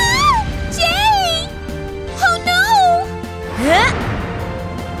 Jay! Oh no!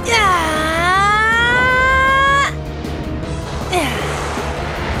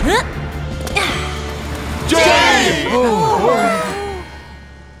 Jay!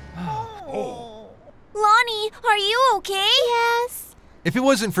 Lonnie, are you okay? Yes. If it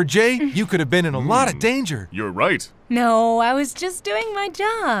wasn't for Jay, you could have been in a lot of danger. You're right. No, I was just doing my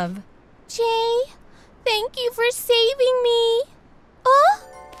job. Jay, thank you for saving me. Oh?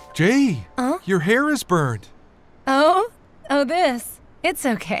 Jay, your hair is burned. Oh, this. It's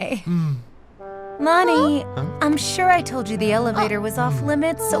okay. Lonnie, I'm sure I told you the elevator was off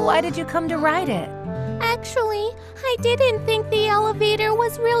limits, so why did you come to ride it? Actually, I didn't think the elevator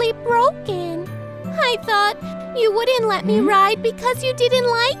was really broken. I thought you wouldn't let me ride because you didn't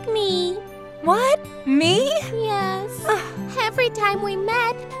like me. What? Me? Yes. Every time we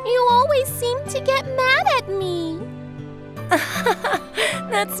met, you always seemed to get mad at me.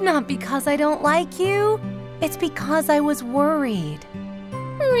 That's not because I don't like you. It's because I was worried.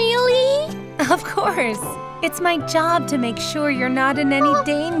 Really? Of course. It's my job to make sure you're not in any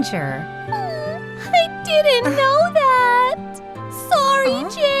danger. I didn't know that. Sorry,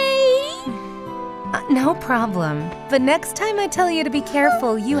 Jay. No problem. But next time I tell you to be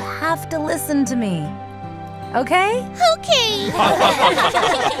careful, you have to listen to me. Okay? Okay.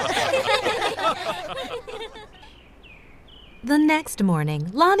 The next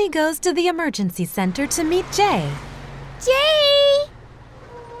morning, Lonnie goes to the emergency center to meet Jay. Jay!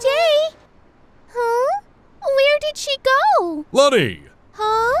 Jay! Huh? Where did she go? Lonnie!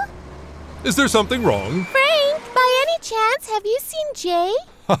 Huh? Is there something wrong? Frank, by any chance, have you seen Jay?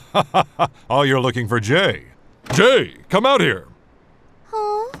 Oh, you're looking for Jay. Jay, come out here.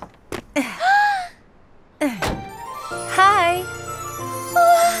 Huh? Hi.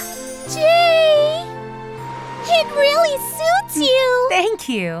 Jay! It really suits you. Thank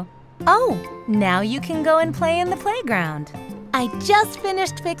you. Oh, now you can go and play in the playground. I just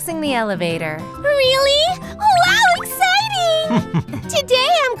finished fixing the elevator. Really? Wow, exciting!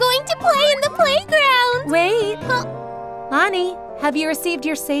 Today I'm going to play in the playground. Wait. Lonnie, have you received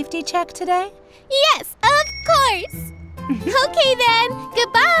your safety check today? Yes, of course. Okay then,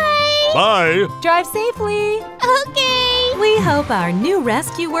 goodbye. Bye. Drive safely. Okay. We hope our new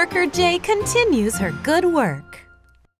rescue worker Jay continues her good work.